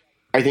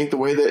I think the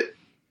way that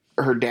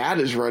her dad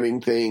is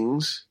running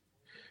things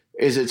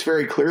is it's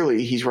very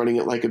clearly he's running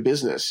it like a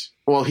business.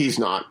 Well, he's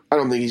not. I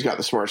don't think he's got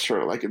the smarts to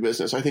run it like a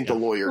business. I think the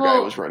lawyer guy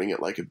was running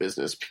it like a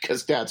business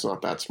because dad's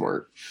not that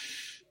smart.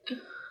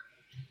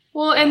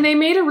 Well, and they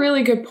made a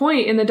really good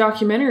point in the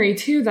documentary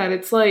too, that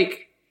it's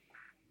like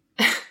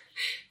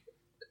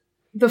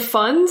the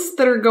funds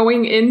that are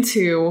going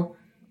into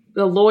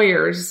the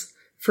lawyers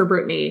for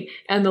Britney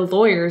and the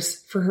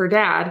lawyers for her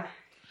dad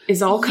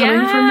is all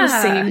coming from the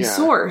same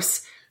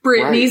source,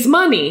 Britney's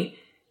money.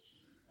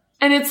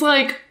 And it's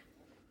like,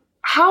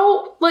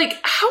 how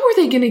are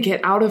they going to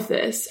get out of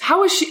this?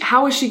 How is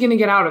she going to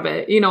get out of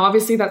it?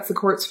 Obviously that's the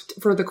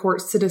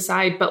courts to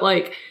decide, but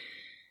like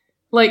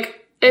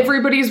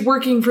everybody's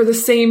working for the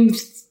same,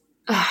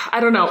 I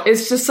don't know.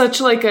 It's just such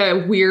like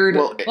a weird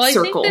circle. I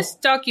think this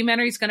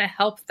documentary is going to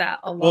help that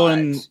a lot. Well,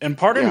 and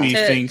part of me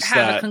thinks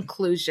have that a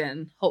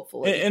conclusion,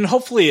 hopefully, and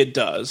hopefully it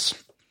does.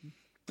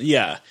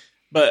 Yeah,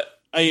 but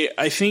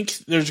I think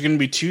there's going to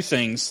be two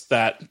things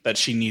that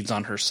she needs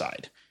on her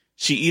side.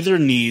 She either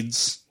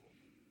needs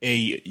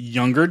a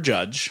younger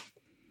judge,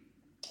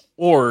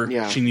 or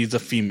she needs a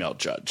female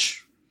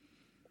judge.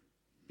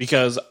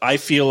 Because I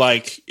feel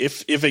like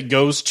if it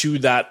goes to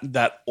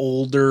that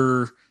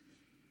older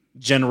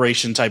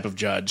generation type of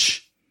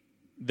judge,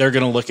 they're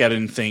going to look at it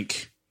and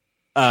think,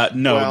 the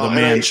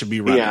man should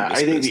be running this I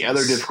think business. the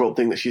other difficult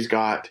thing that she's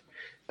got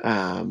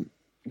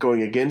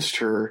going against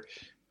her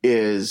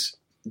is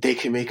they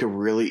can make a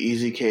really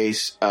easy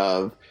case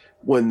of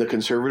when the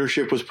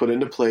conservatorship was put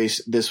into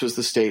place, this was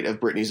the state of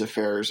Britney's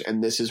affairs,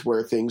 and this is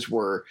where things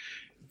were.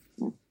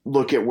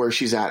 Look at where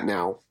she's at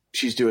now.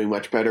 She's doing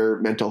much better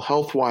mental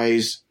health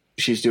wise.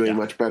 She's doing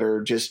much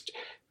better. Just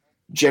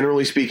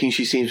generally speaking,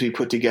 she seems to be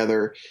put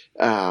together.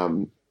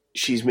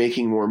 She's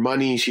making more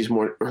money.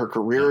 Her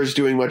career is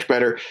doing much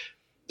better.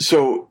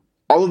 So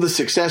all of the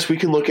success we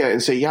can look at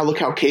and say, yeah, look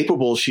how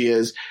capable she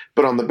is.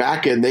 But on the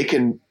back end, they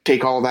can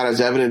take all of that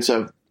as evidence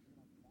of,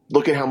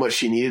 look at how much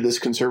she needed this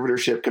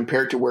conservatorship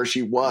compared to where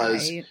she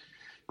was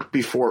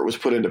before it was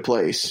put into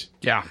place.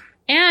 Yeah.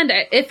 And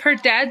if her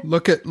dad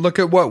look at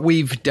what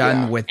we've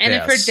done with and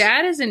this. if her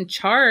dad is in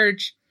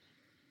charge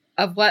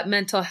of what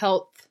mental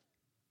health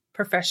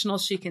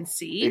professionals she can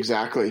see,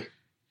 exactly,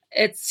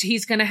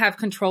 he's going to have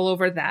control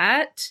over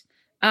that.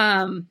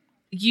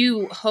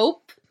 You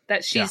hope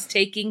that she's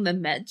taking the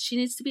meds she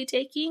needs to be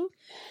taking,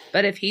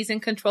 but if he's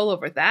in control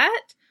over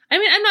that, I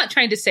mean, I'm not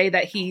trying to say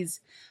that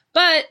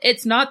but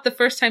it's not the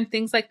first time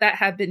things like that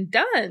have been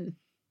done.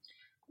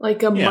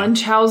 Like a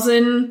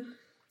Munchausen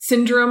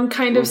syndrome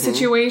kind of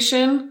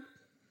situation.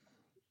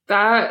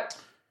 That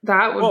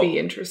would be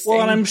interesting.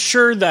 Well, and I'm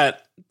sure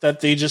that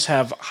they just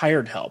have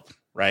hired help,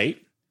 right?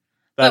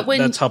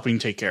 That's helping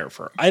take care of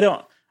her. I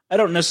don't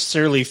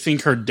necessarily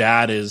think her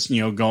dad is,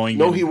 going.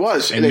 No, he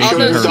was, and they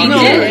showed her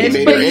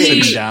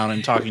sitting down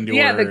and talking to her.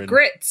 Yeah, the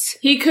grits.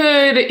 He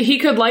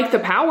could like the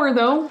power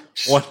though.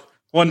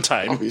 One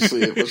time,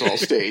 obviously, it was all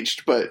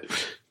staged, but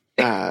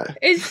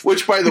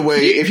Which, by the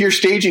way, if you're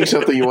staging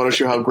something, you want to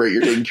show how great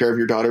you're taking care of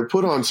your daughter,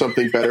 put on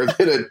something better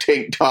than a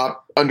tank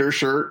top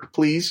undershirt,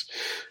 please.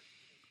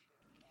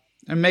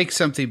 And make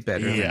something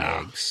better than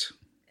eggs.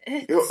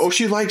 Oh,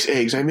 she likes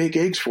eggs. I make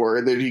eggs for her.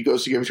 And then he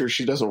goes to give it to her.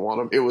 She doesn't want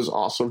them. It was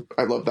awesome.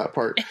 I love that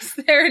part. Is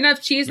there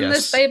enough cheese in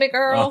this baby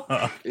girl?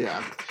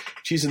 Yeah.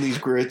 Cheese in these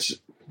grits.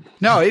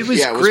 No, it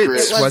was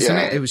grits, wasn't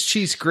it? It was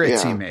cheese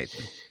grits he made.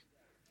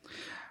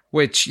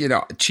 Which,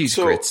 cheese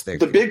grits.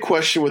 The big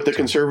question with the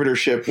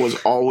conservatorship was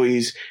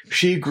always,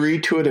 she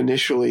agreed to it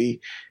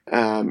initially,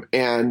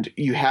 and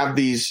you have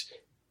these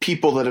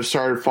people that have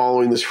started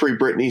following this Free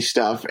Britney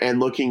stuff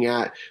and looking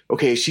at,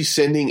 okay, she's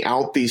sending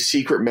out these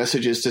secret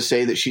messages to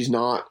say that she's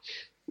not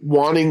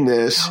wanting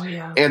this. Oh,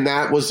 yeah. And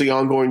that was the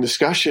ongoing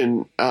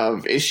discussion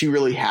of, is she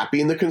really happy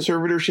in the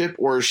conservatorship,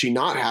 or is she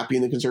not happy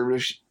in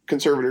the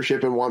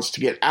conservatorship and wants to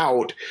get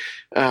out?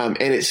 And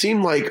it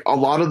seemed like a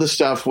lot of the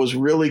stuff was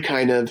really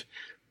kind of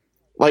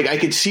like, I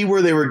could see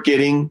where they were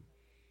getting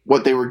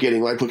what they were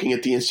getting, like looking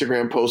at the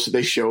Instagram posts that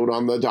they showed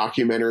on the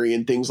documentary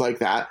and things like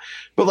that.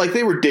 But like,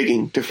 they were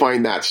digging to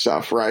find that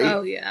stuff, right?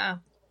 Oh, yeah.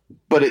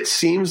 But it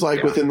seems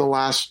like within the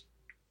last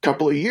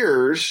couple of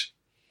years,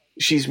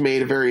 she's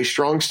made a very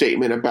strong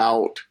statement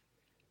about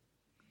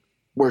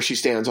where she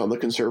stands on the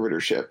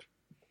conservatorship.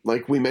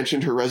 Like, we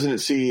mentioned her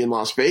residency in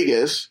Las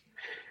Vegas,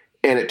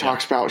 and it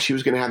talks about she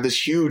was going to have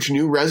this huge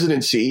new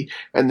residency,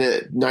 and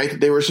the night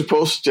that they were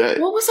supposed to,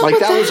 what was up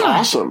with that was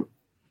awesome.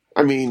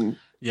 I mean,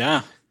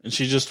 yeah. And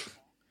she just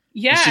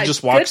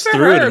good walks for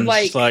through her. it and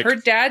like, like, her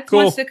dad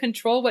wants to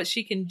control what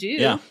she can do.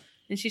 Yeah.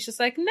 And she's just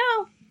like,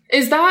 no.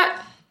 Is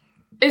that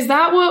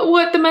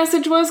what the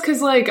message was?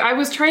 Because like, I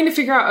was trying to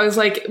figure out, I was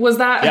like, was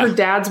that her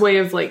dad's way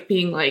of like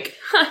being like,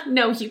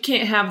 no, you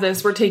can't have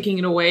this, we're taking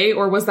it away?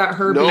 Or was that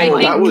her being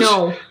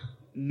like,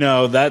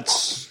 no,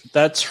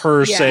 that's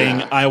her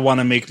saying, I want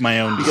to make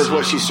my own decisions. Because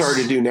what she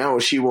started to do now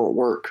is she won't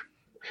work.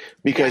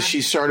 Because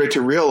she started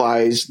to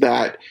realize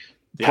that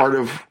part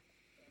of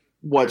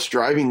what's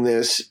driving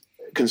this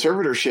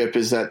conservatorship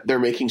is that they're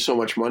making so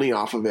much money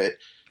off of it,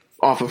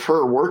 off of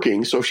her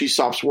working. So if she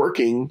stops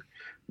working,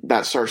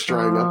 that starts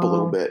drying up a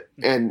little bit.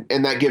 And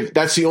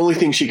that's the only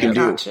thing she can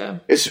do.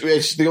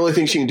 It's the only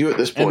thing she can do at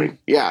this point.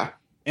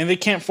 And they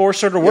can't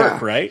force her to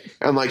work, right?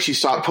 And like, she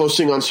stopped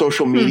posting on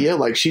social media.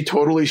 Like, she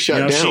totally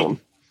shut down.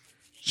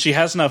 She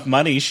has enough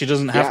money. She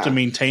doesn't have to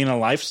maintain a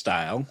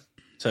lifestyle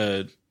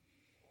to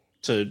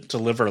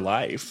live her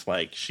life.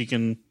 Like, she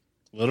can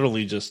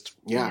literally just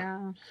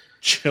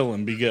chill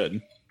and be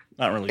good.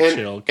 Not really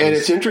chill. And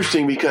it's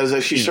interesting because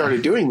as she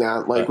started doing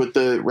that, like with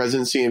the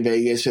residency in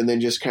Vegas, and then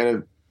just kind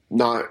of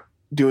not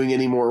doing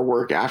any more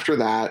work after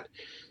that,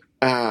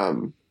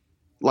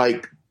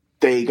 like,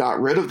 they got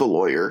rid of the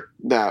lawyer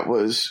that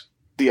was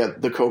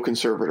the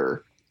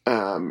co-conservator.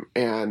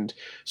 And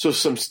so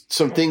some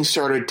things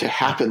started to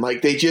happen.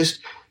 Like,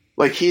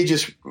 he had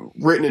just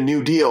written a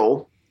new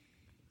deal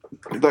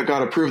that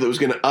got approved that was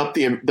going to up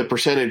the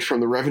percentage from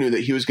the revenue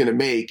that he was going to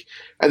make.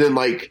 And then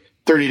like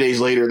 30 days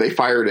later, they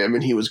fired him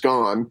and he was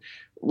gone.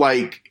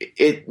 Like,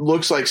 it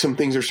looks like some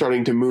things are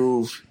starting to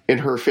move in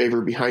her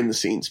favor behind the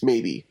scenes.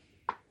 Maybe.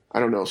 I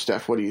don't know,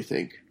 Steph, what do you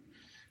think?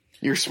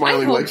 You're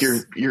smiling like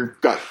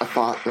you've got a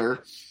thought there.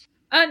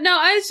 No,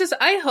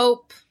 I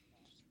hope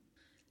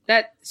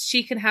that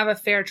she can have a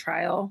fair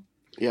trial.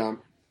 Yeah.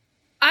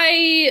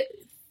 I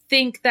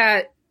think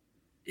that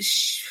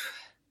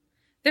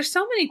there's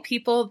so many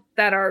people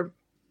that are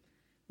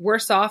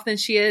worse off than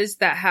she is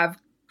that have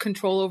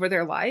control over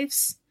their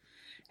lives.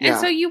 And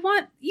so you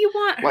want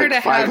her like to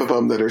have 5 of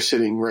them that are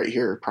sitting right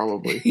here,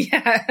 probably.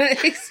 Yeah,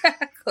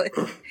 exactly.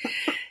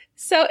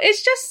 So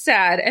it's just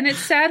sad. And it's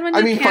sad when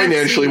you can't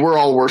financially, we're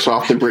all worse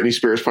off than Britney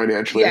Spears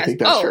financially. Yes. I think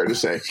that's fair to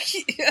say.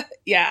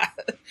 Yeah.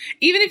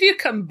 Even if you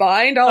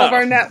combined all of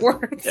our net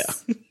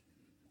worths.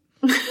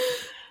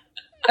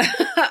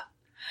 Yeah.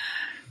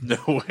 No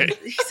way.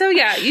 So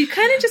yeah, you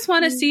kind of just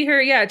want to see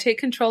her, take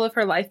control of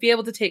her life, be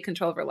able to take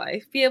control of her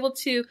life, be able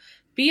to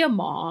be a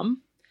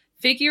mom,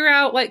 figure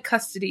out like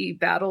custody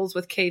battles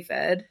with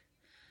K-Fed,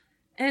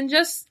 and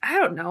just, I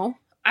don't know.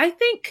 I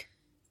think.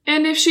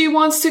 And if she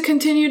wants to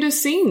continue to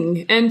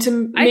sing and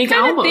to make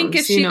albums, I think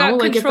if she got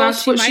control, if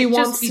that's what she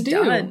wants to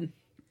do. Done.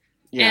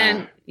 Yeah.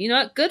 And you know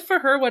what? Good for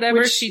her,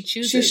 whatever she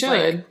chooses. She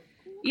should.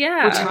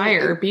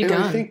 Retire, be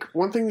done. I think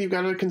one thing you've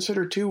got to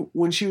consider too,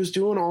 when she was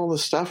doing all the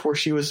stuff where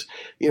she was,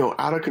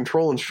 out of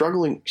control and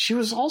struggling, she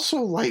was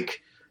also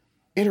like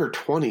in her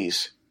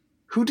 20s.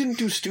 Who didn't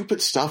do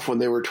stupid stuff when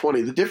they were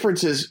 20? The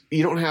difference is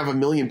you don't have a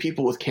million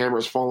people with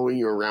cameras following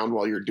you around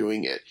while you're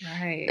doing it.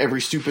 Right. Every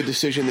stupid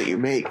decision that you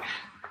make.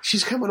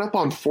 She's coming up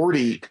on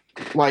 40.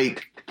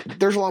 Like,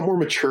 there's a lot more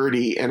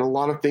maturity and a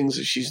lot of things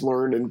that she's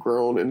learned and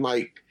grown. And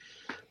like,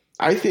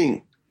 I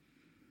think,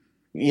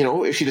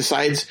 if she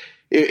decides,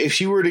 if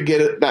she were to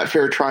get that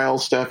fair trial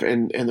stuff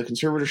and the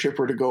conservatorship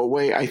were to go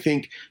away, I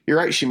think you're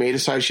right. She may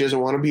decide she doesn't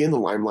want to be in the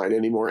limelight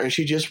anymore. And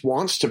she just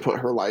wants to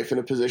put her life in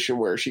a position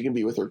where she can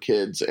be with her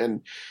kids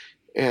and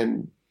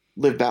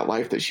live that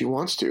life that she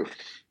wants to.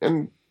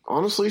 And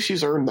honestly,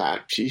 she's earned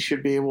that. She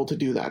should be able to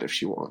do that if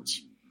she wants.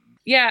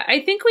 Yeah,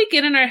 I think we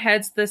get in our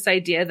heads this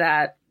idea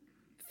that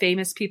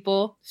famous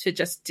people should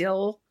just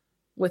deal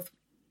with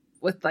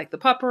like the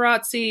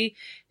paparazzi.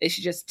 They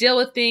should just deal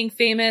with being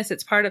famous.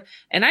 It's part of,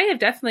 and I have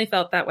definitely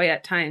felt that way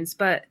at times,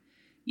 but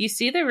you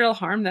see the real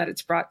harm that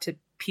it's brought to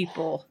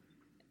people,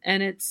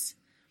 and it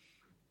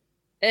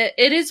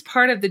is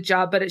part of the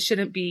job, but it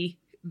shouldn't be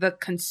the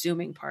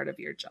consuming part of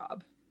your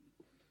job.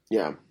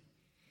 Yeah.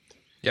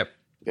 Yep.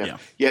 Yeah.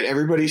 Yet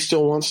everybody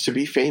still wants to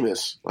be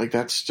famous. Like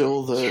that's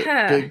still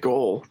the big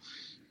goal.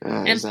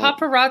 And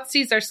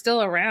paparazzis are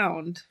still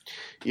around.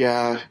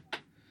 Yeah.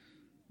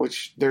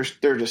 Which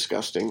they're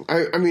disgusting.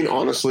 I mean,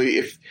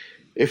 honestly,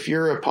 if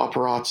you're a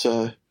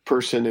paparazzi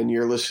person and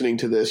you're listening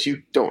to this,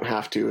 you don't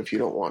have to if you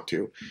don't want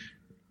to,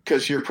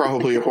 because you're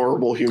probably a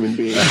horrible human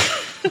being.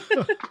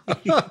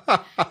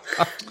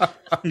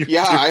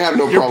 Yeah, I have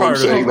no problem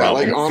saying that.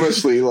 Like,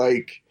 honestly,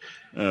 like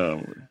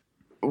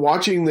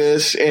watching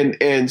this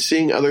and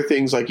seeing other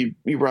things, like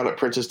you brought up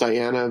Princess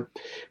Diana,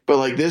 but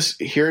like this,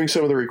 hearing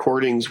some of the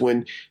recordings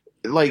when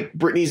like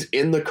Britney's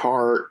in the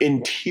car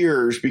in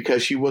tears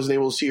because she wasn't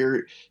able to see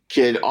her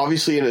kid,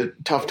 obviously in a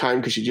tough time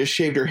because she just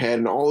shaved her head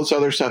and all this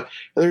other stuff.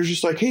 And they're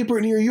just like, "Hey,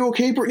 Britney, are you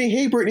okay, Britney?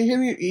 Hey,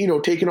 Britney," you know,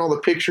 taking all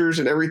the pictures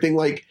and everything.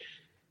 Like,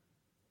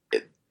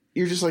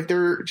 you're just like,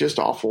 they're just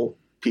awful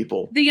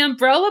people. The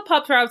umbrella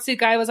paparazzi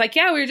guy was like,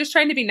 "Yeah, we were just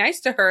trying to be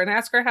nice to her and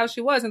ask her how she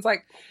was." And it's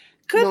like,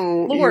 good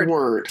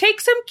Lord,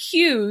 take some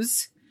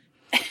cues.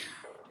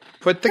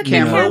 Put the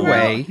camera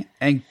away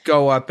and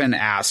go up and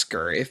ask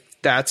her if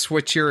that's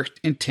what your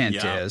intent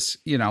is.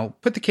 You know,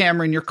 put the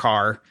camera in your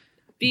car.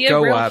 Be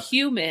a real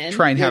human.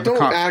 Try and have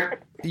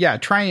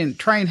try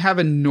and have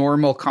a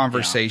normal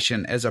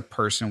conversation as a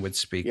person would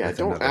speak. Yeah, with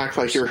don't act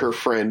like you're her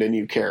friend and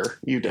you care.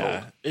 You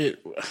don't.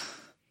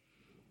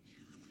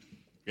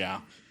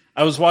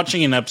 I was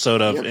watching an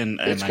episode of,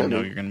 and I know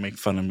you're going to make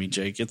fun of me,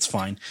 Jake. It's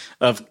fine.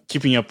 Of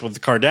Keeping Up with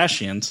the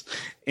Kardashians,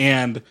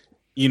 and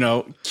you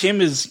know, Kim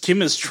is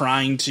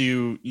trying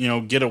to, you know,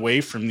 get away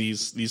from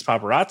these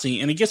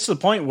paparazzi, and it gets to the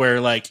point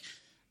where like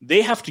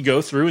they have to go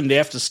through and they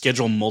have to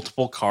schedule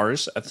multiple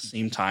cars at the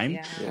same time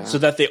so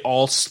that they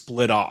all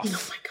split off.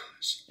 Oh my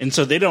gosh. And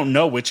so they don't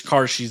know which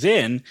car she's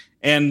in,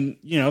 and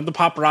you know, the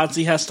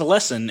paparazzi has to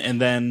listen,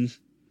 and then,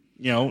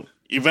 you know,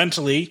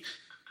 eventually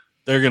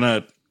they're going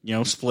to, you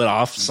know, split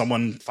off.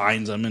 Someone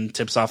finds them and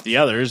tips off the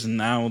others, and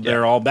now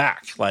they're all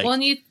back. Like,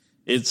 well,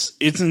 it's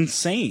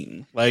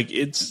insane. Like,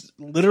 it's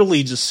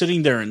literally just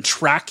sitting there and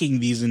tracking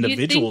these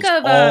individuals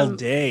all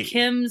day.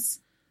 Kim's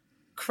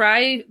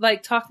cry,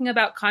 like talking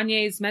about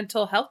Kanye's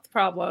mental health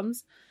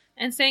problems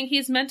and saying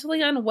he's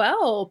mentally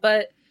unwell,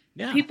 but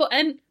people,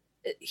 and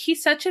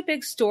he's such a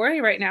big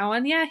story right now.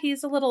 And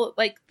he's a little,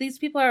 like, these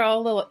people are all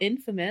a little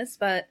infamous,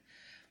 but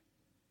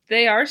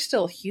they are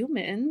still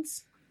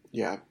humans.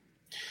 Yeah.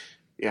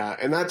 Yeah.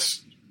 And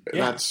that's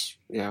it's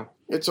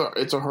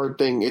a hard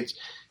thing.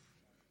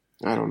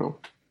 I don't know.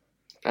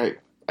 I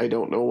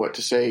don't know what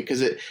to say,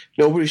 because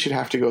nobody should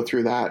have to go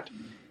through that.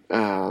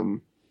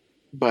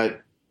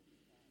 But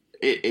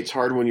it's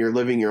hard when you're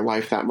living your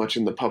life that much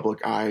in the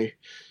public eye,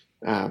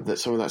 that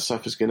some of that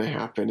stuff is going to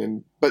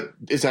happen. But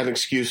is that an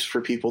excuse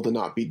for people to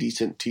not be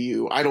decent to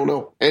you? I don't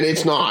know. And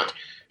it's not.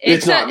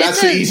 It's not.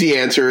 That's the easy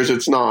answer, is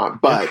it's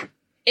not. But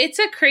it's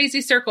a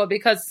crazy circle,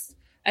 because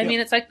I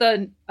mean, it's like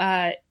the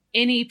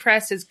any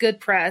press is good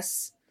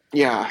press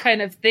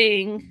kind of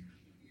thing.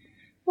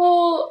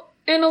 Well,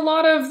 and a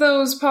lot of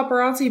those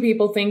paparazzi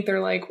people think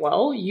they're like,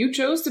 well, you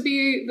chose to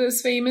be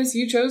this famous,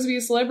 you chose to be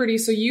a celebrity,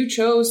 so you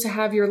chose to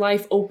have your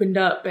life opened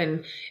up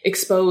and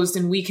exposed,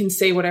 and we can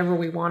say whatever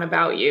we want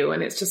about you.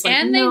 And it's just like,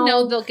 and they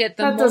know they'll get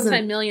the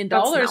multi-million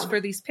dollars for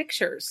these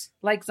pictures,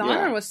 like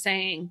Zahner was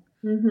saying.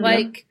 Mm-hmm.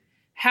 Like,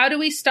 how do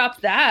we stop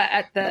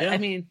that I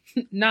mean,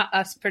 not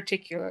us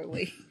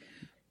particularly.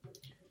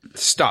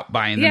 Stop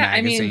buying the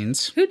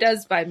magazines. I mean, who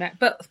does buy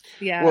but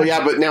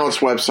but now it's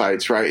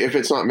websites, right? If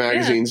it's not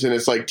magazines, then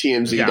it's like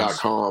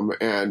TMZ.com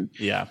and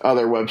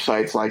other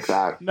websites like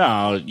that.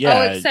 No,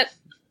 except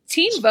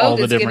Teen Vogue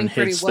is getting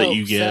pretty woke, that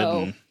you get,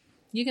 so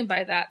you can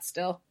buy that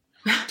still.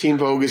 Teen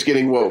Vogue is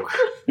getting woke.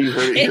 You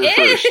heard it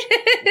here first.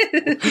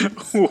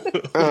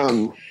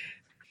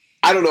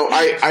 I don't know.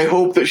 I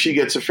hope that she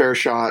gets a fair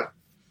shot.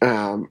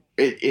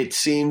 It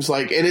seems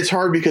like, and it's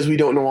hard because we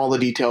don't know all the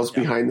details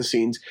behind the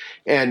scenes,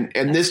 and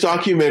this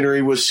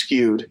documentary was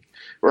skewed,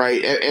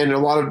 right? And a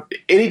lot of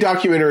any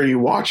documentary you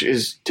watch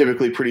is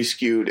typically pretty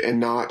skewed and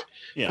not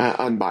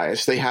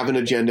unbiased. They have an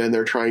agenda and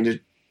they're trying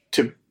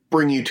to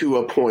bring you to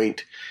a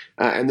point.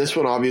 And this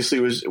one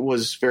obviously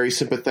was very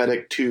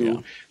sympathetic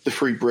to the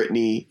Free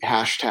Britney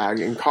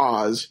hashtag and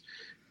cause.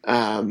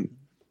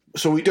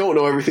 So we don't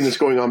know everything that's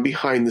going on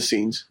behind the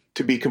scenes,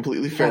 to be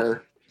completely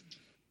fair.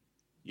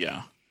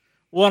 Yeah.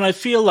 Well, and I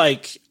feel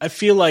like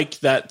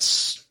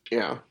that's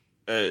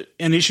an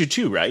issue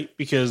too, right?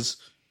 Because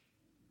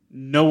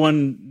no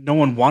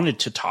one wanted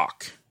to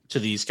talk to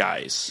these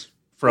guys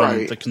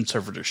from the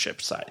conservatorship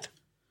side.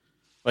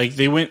 Like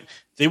they went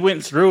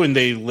through and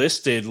they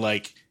listed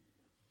like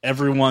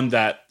everyone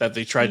that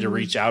they tried to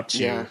reach out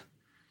to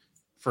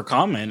for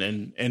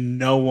comment, and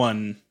no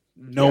one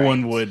no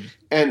one would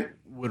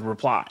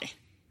reply.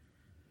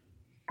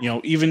 You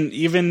know, even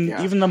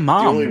the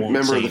mom. The only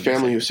member of the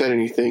family who said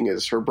anything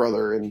is her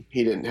brother, and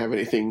he didn't have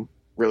anything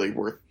really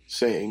worth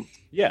saying.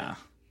 Yeah,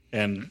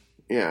 and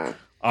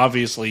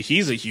obviously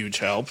he's a huge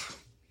help.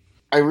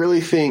 I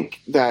really think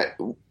that,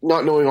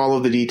 not knowing all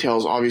of the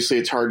details, obviously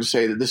it's hard to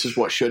say that this is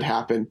what should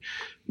happen,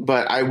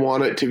 but I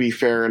want it to be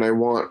fair,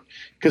 and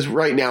because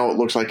right now it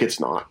looks like it's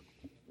not,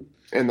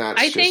 and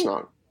that's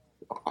not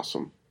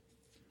awesome.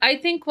 I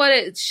think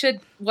what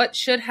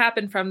should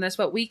happen from this,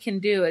 what we can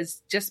do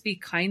is just be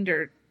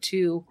kinder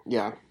to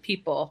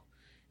people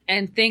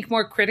and think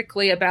more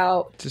critically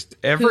about just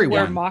everyone who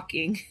we're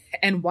mocking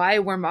and why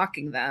we're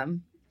mocking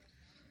them.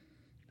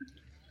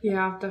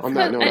 Yeah, definitely. On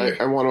that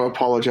note, I want to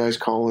apologize,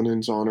 Colin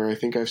and Zahner. I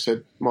think I've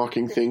said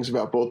mocking things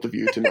about both of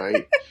you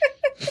tonight.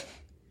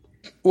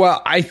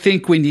 Well, I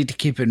think we need to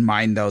keep in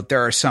mind, though,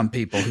 there are some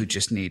people who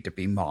just need to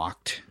be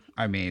mocked.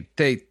 I mean,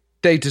 they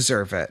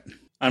deserve it.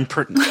 I'm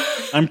pretty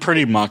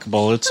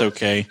mockable. It's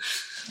okay.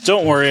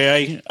 Don't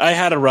worry. I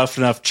had a rough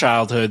enough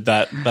childhood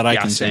that I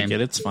can take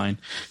it. It's fine.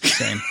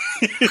 Same.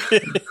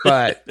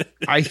 But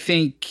I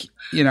think,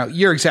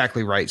 you're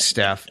exactly right,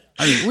 Steph.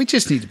 I mean, we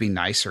just need to be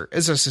nicer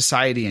as a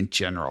society in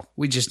general.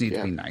 We just need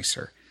to be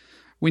nicer.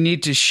 We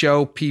need to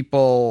show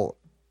people.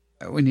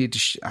 We need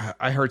to.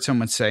 I heard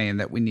someone saying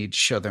that we need to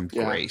show them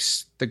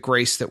grace, the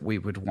grace that we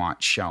would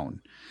want shown.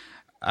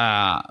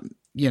 Cut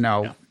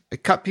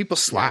people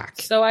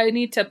slack. So I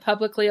need to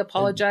publicly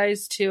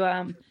apologize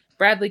to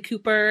Bradley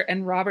Cooper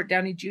and Robert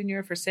Downey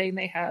Jr. for saying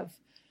they have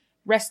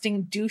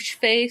resting douche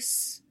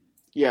face.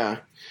 Yeah,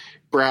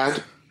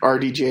 Brad.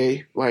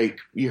 RDJ, like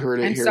you heard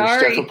it I'm here.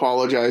 Sorry. Steph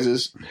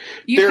apologizes.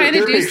 You kind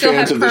of do still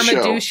have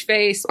perma douche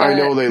face. But, I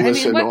know they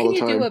listen all the time. What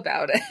can you do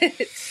about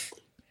it?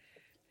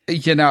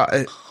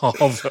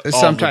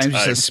 Sometimes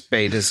a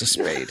spade is a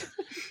spade.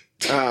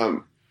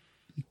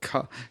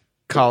 Call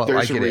it like it is.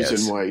 There's a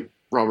reason why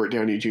Robert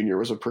Downey Jr.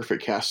 was a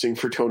perfect casting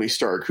for Tony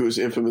Stark, who is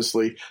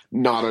infamously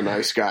not a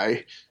nice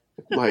guy.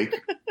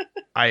 Like,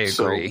 I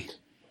agree.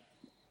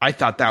 I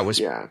thought that was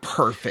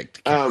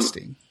perfect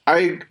casting.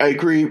 I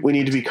agree. We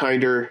need to be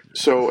kinder.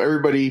 So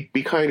everybody,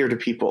 be kinder to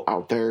people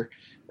out there.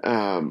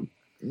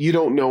 You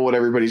don't know what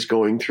everybody's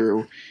going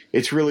through.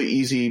 It's really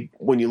easy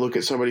when you look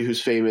at somebody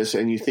who's famous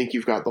and you think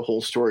you've got the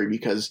whole story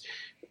because,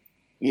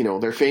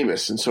 they're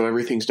famous and so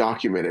everything's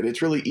documented.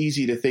 It's really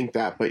easy to think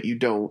that, but you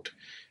don't.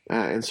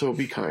 And so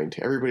be kind.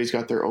 Everybody's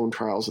got their own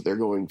trials that they're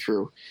going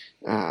through.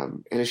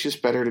 And it's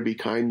just better to be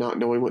kind, not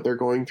knowing what they're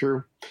going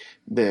through,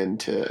 than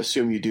to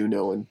assume you do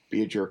know and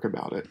be a jerk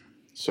about it.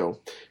 So,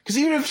 because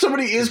even if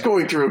somebody is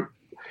going through,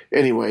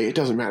 anyway, it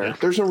doesn't matter.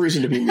 There's no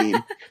reason to be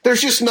mean.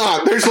 There's just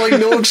not. There's like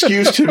no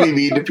excuse to be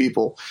mean to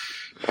people.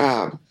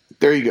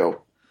 There you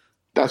go.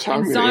 That's how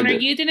I'm going to end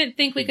it. You didn't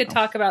think we could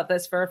talk about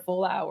this for a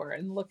full hour,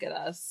 and look at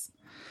us.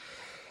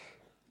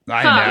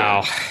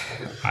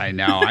 I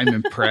know. I'm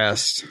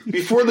impressed.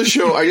 Before the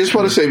show, I just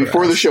want to say,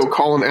 before the show,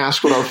 Colin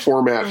asked what our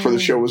format for the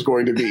show was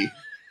going to be.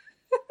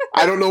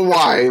 I don't know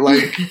why.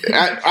 Like,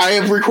 I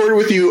have recorded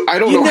with you, I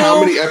don't know how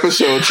many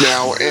episodes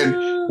now,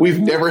 and we've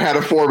never had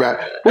a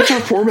format. What's our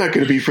format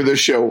going to be for this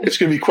show? It's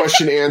going to be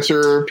question,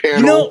 answer,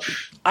 panel.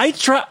 I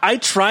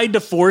tried to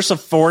force a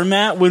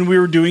format when we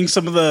were doing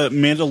some of the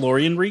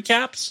Mandalorian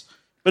recaps,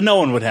 but no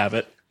one would have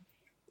it.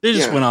 They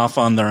just went off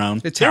on their own.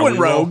 They went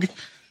rogue.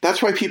 That's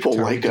why people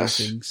like us.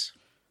 Things.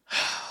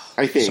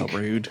 I think. So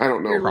rude. I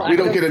don't know. We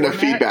don't get enough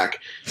feedback.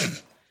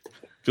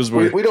 Because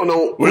we don't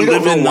know. We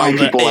don't know why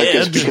people like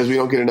us because we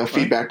don't get enough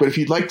feedback. But if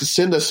you'd like to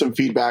send us some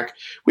feedback,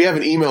 we have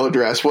an email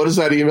address. What is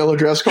that email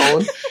address,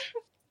 Colin?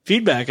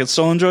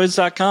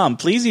 feedback@stolendroids.com.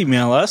 Please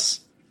email us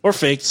or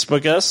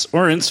Facebook us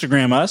or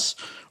Instagram us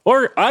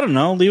or, I don't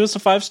know, leave us a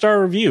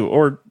 5-star review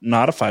or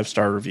not a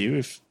 5-star review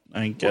if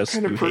I guess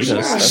what kind you of person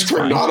hate us. asks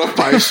for not a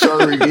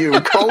 5-star review,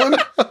 Colin?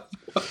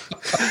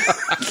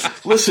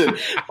 Listen,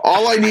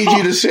 all I need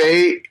you to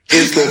say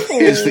is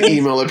the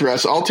email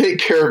address. I'll take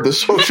care of the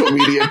social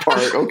media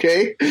part,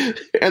 okay?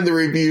 And the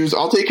reviews.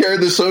 I'll take care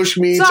of the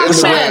social medias and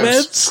the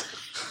webs.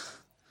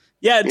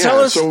 Yeah, tell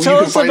us you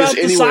can find about us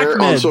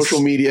anywhere on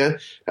social media,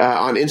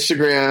 on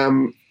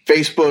Instagram,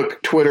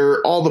 Facebook,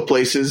 Twitter, all the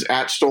places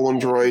at Stolen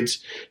Droids.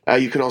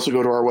 You can also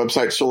go to our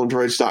website,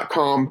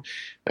 stolendroids.com.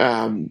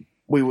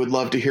 We would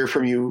love to hear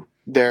from you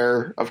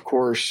there, of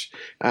course.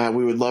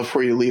 We would love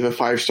for you to leave a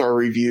 5-star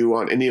review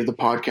on any of the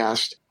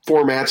podcast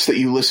formats that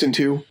you listen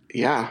to.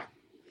 Yeah.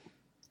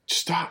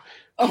 Stop.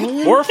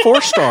 Or a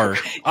 4-star.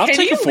 I'll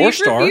take a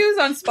 4-star. Reviews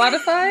on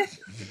Spotify?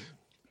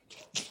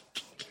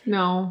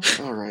 No.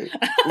 All right.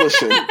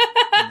 Listen.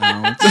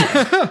 No.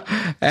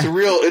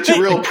 It's a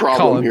real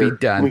problem here.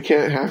 We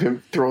can't have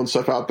him throwing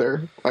stuff out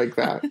there like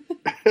that.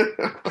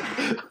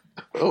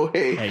 Oh,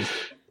 hey.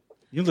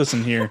 You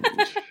listen here.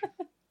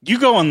 You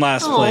go in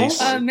last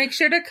place. Make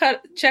sure to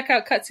check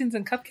out Cutscenes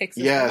and Cupcakes.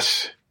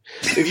 Yes.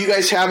 If you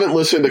guys haven't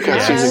listened to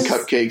Cutscenes and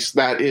Cupcakes,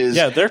 that is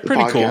they're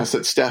pretty podcast cool.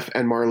 that Steph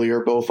and Marley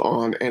are both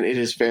on, and it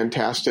is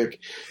fantastic.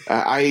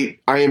 I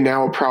am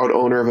now a proud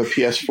owner of a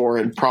PS4,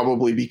 and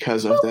probably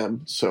because of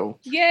them. So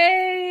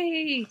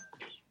yay!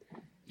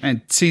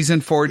 And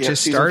season 4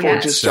 just started. Season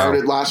 4 just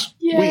started last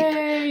Yay.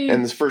 week.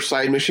 And the first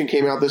side mission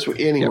came out this week.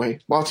 Anyway,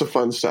 lots of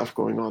fun stuff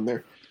going on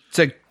there. It's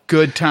a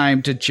good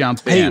time to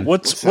jump in. Hey,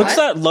 what's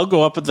that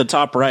logo up at the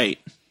top right?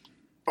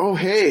 Oh,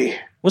 hey.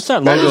 What's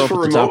that logo up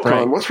at the top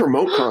right? What's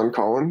RemoteCon,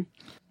 Colin?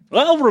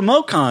 Well,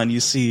 RemoteCon, you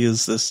see,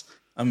 is this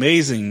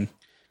amazing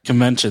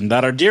convention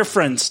that our dear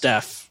friend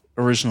Steph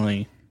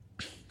originally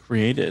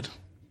created.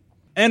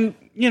 And,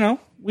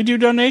 we do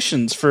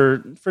donations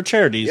for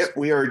charities. Yep,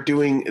 we are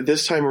doing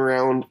this time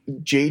around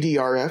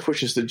JDRF,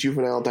 which is the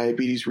Juvenile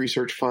Diabetes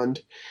Research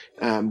Fund.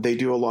 They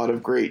do a lot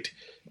of great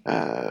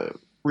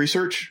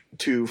research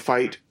to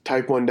fight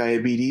type 1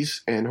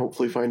 diabetes and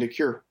hopefully find a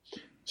cure.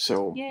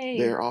 So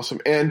They're awesome.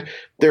 And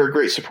they're a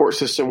great support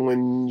system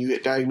when you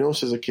get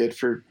diagnosed as a kid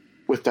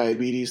with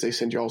diabetes. They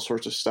send you all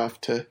sorts of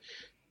stuff to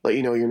let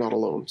you know you're not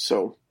alone.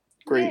 So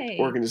great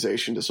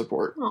organization to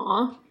support.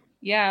 Aw.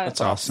 Yeah.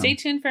 That's awesome. Stay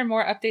tuned for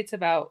more updates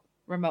about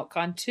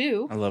RemoteCon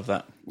 2. I love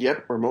that.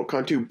 Yep,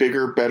 RemoteCon 2.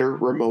 Bigger, better,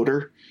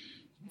 remoter.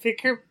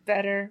 Bigger,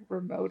 better,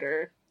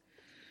 remoter.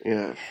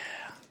 Yeah.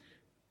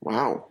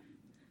 Wow.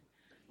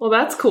 Well,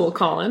 that's cool,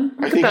 Colin.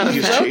 I think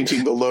he's just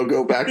changing the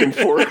logo back and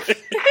forth.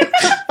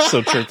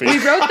 So trippy. We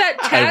wrote that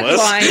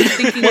tagline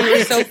thinking it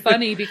was so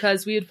funny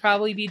because we would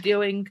probably be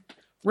doing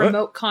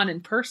RemoteCon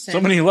in person.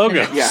 So many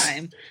logos.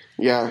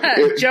 Yeah.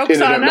 Jokes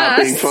ended on up not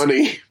us. being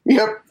funny.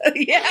 Yep.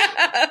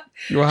 Yeah.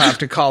 You'll have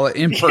to call it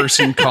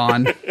in-person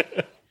con.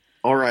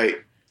 All right.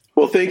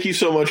 Well, thank you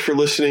so much for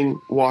listening,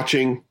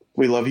 watching.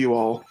 We love you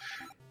all.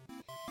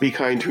 Be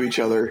kind to each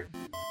other.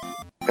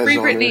 As Free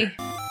Honor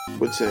Britney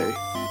would say.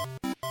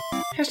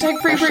 Hashtag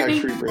Free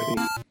Britney. Free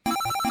Britney.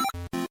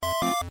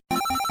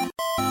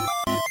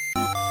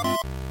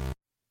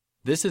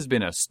 This has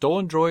been a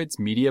Stolen Droids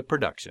Media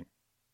production.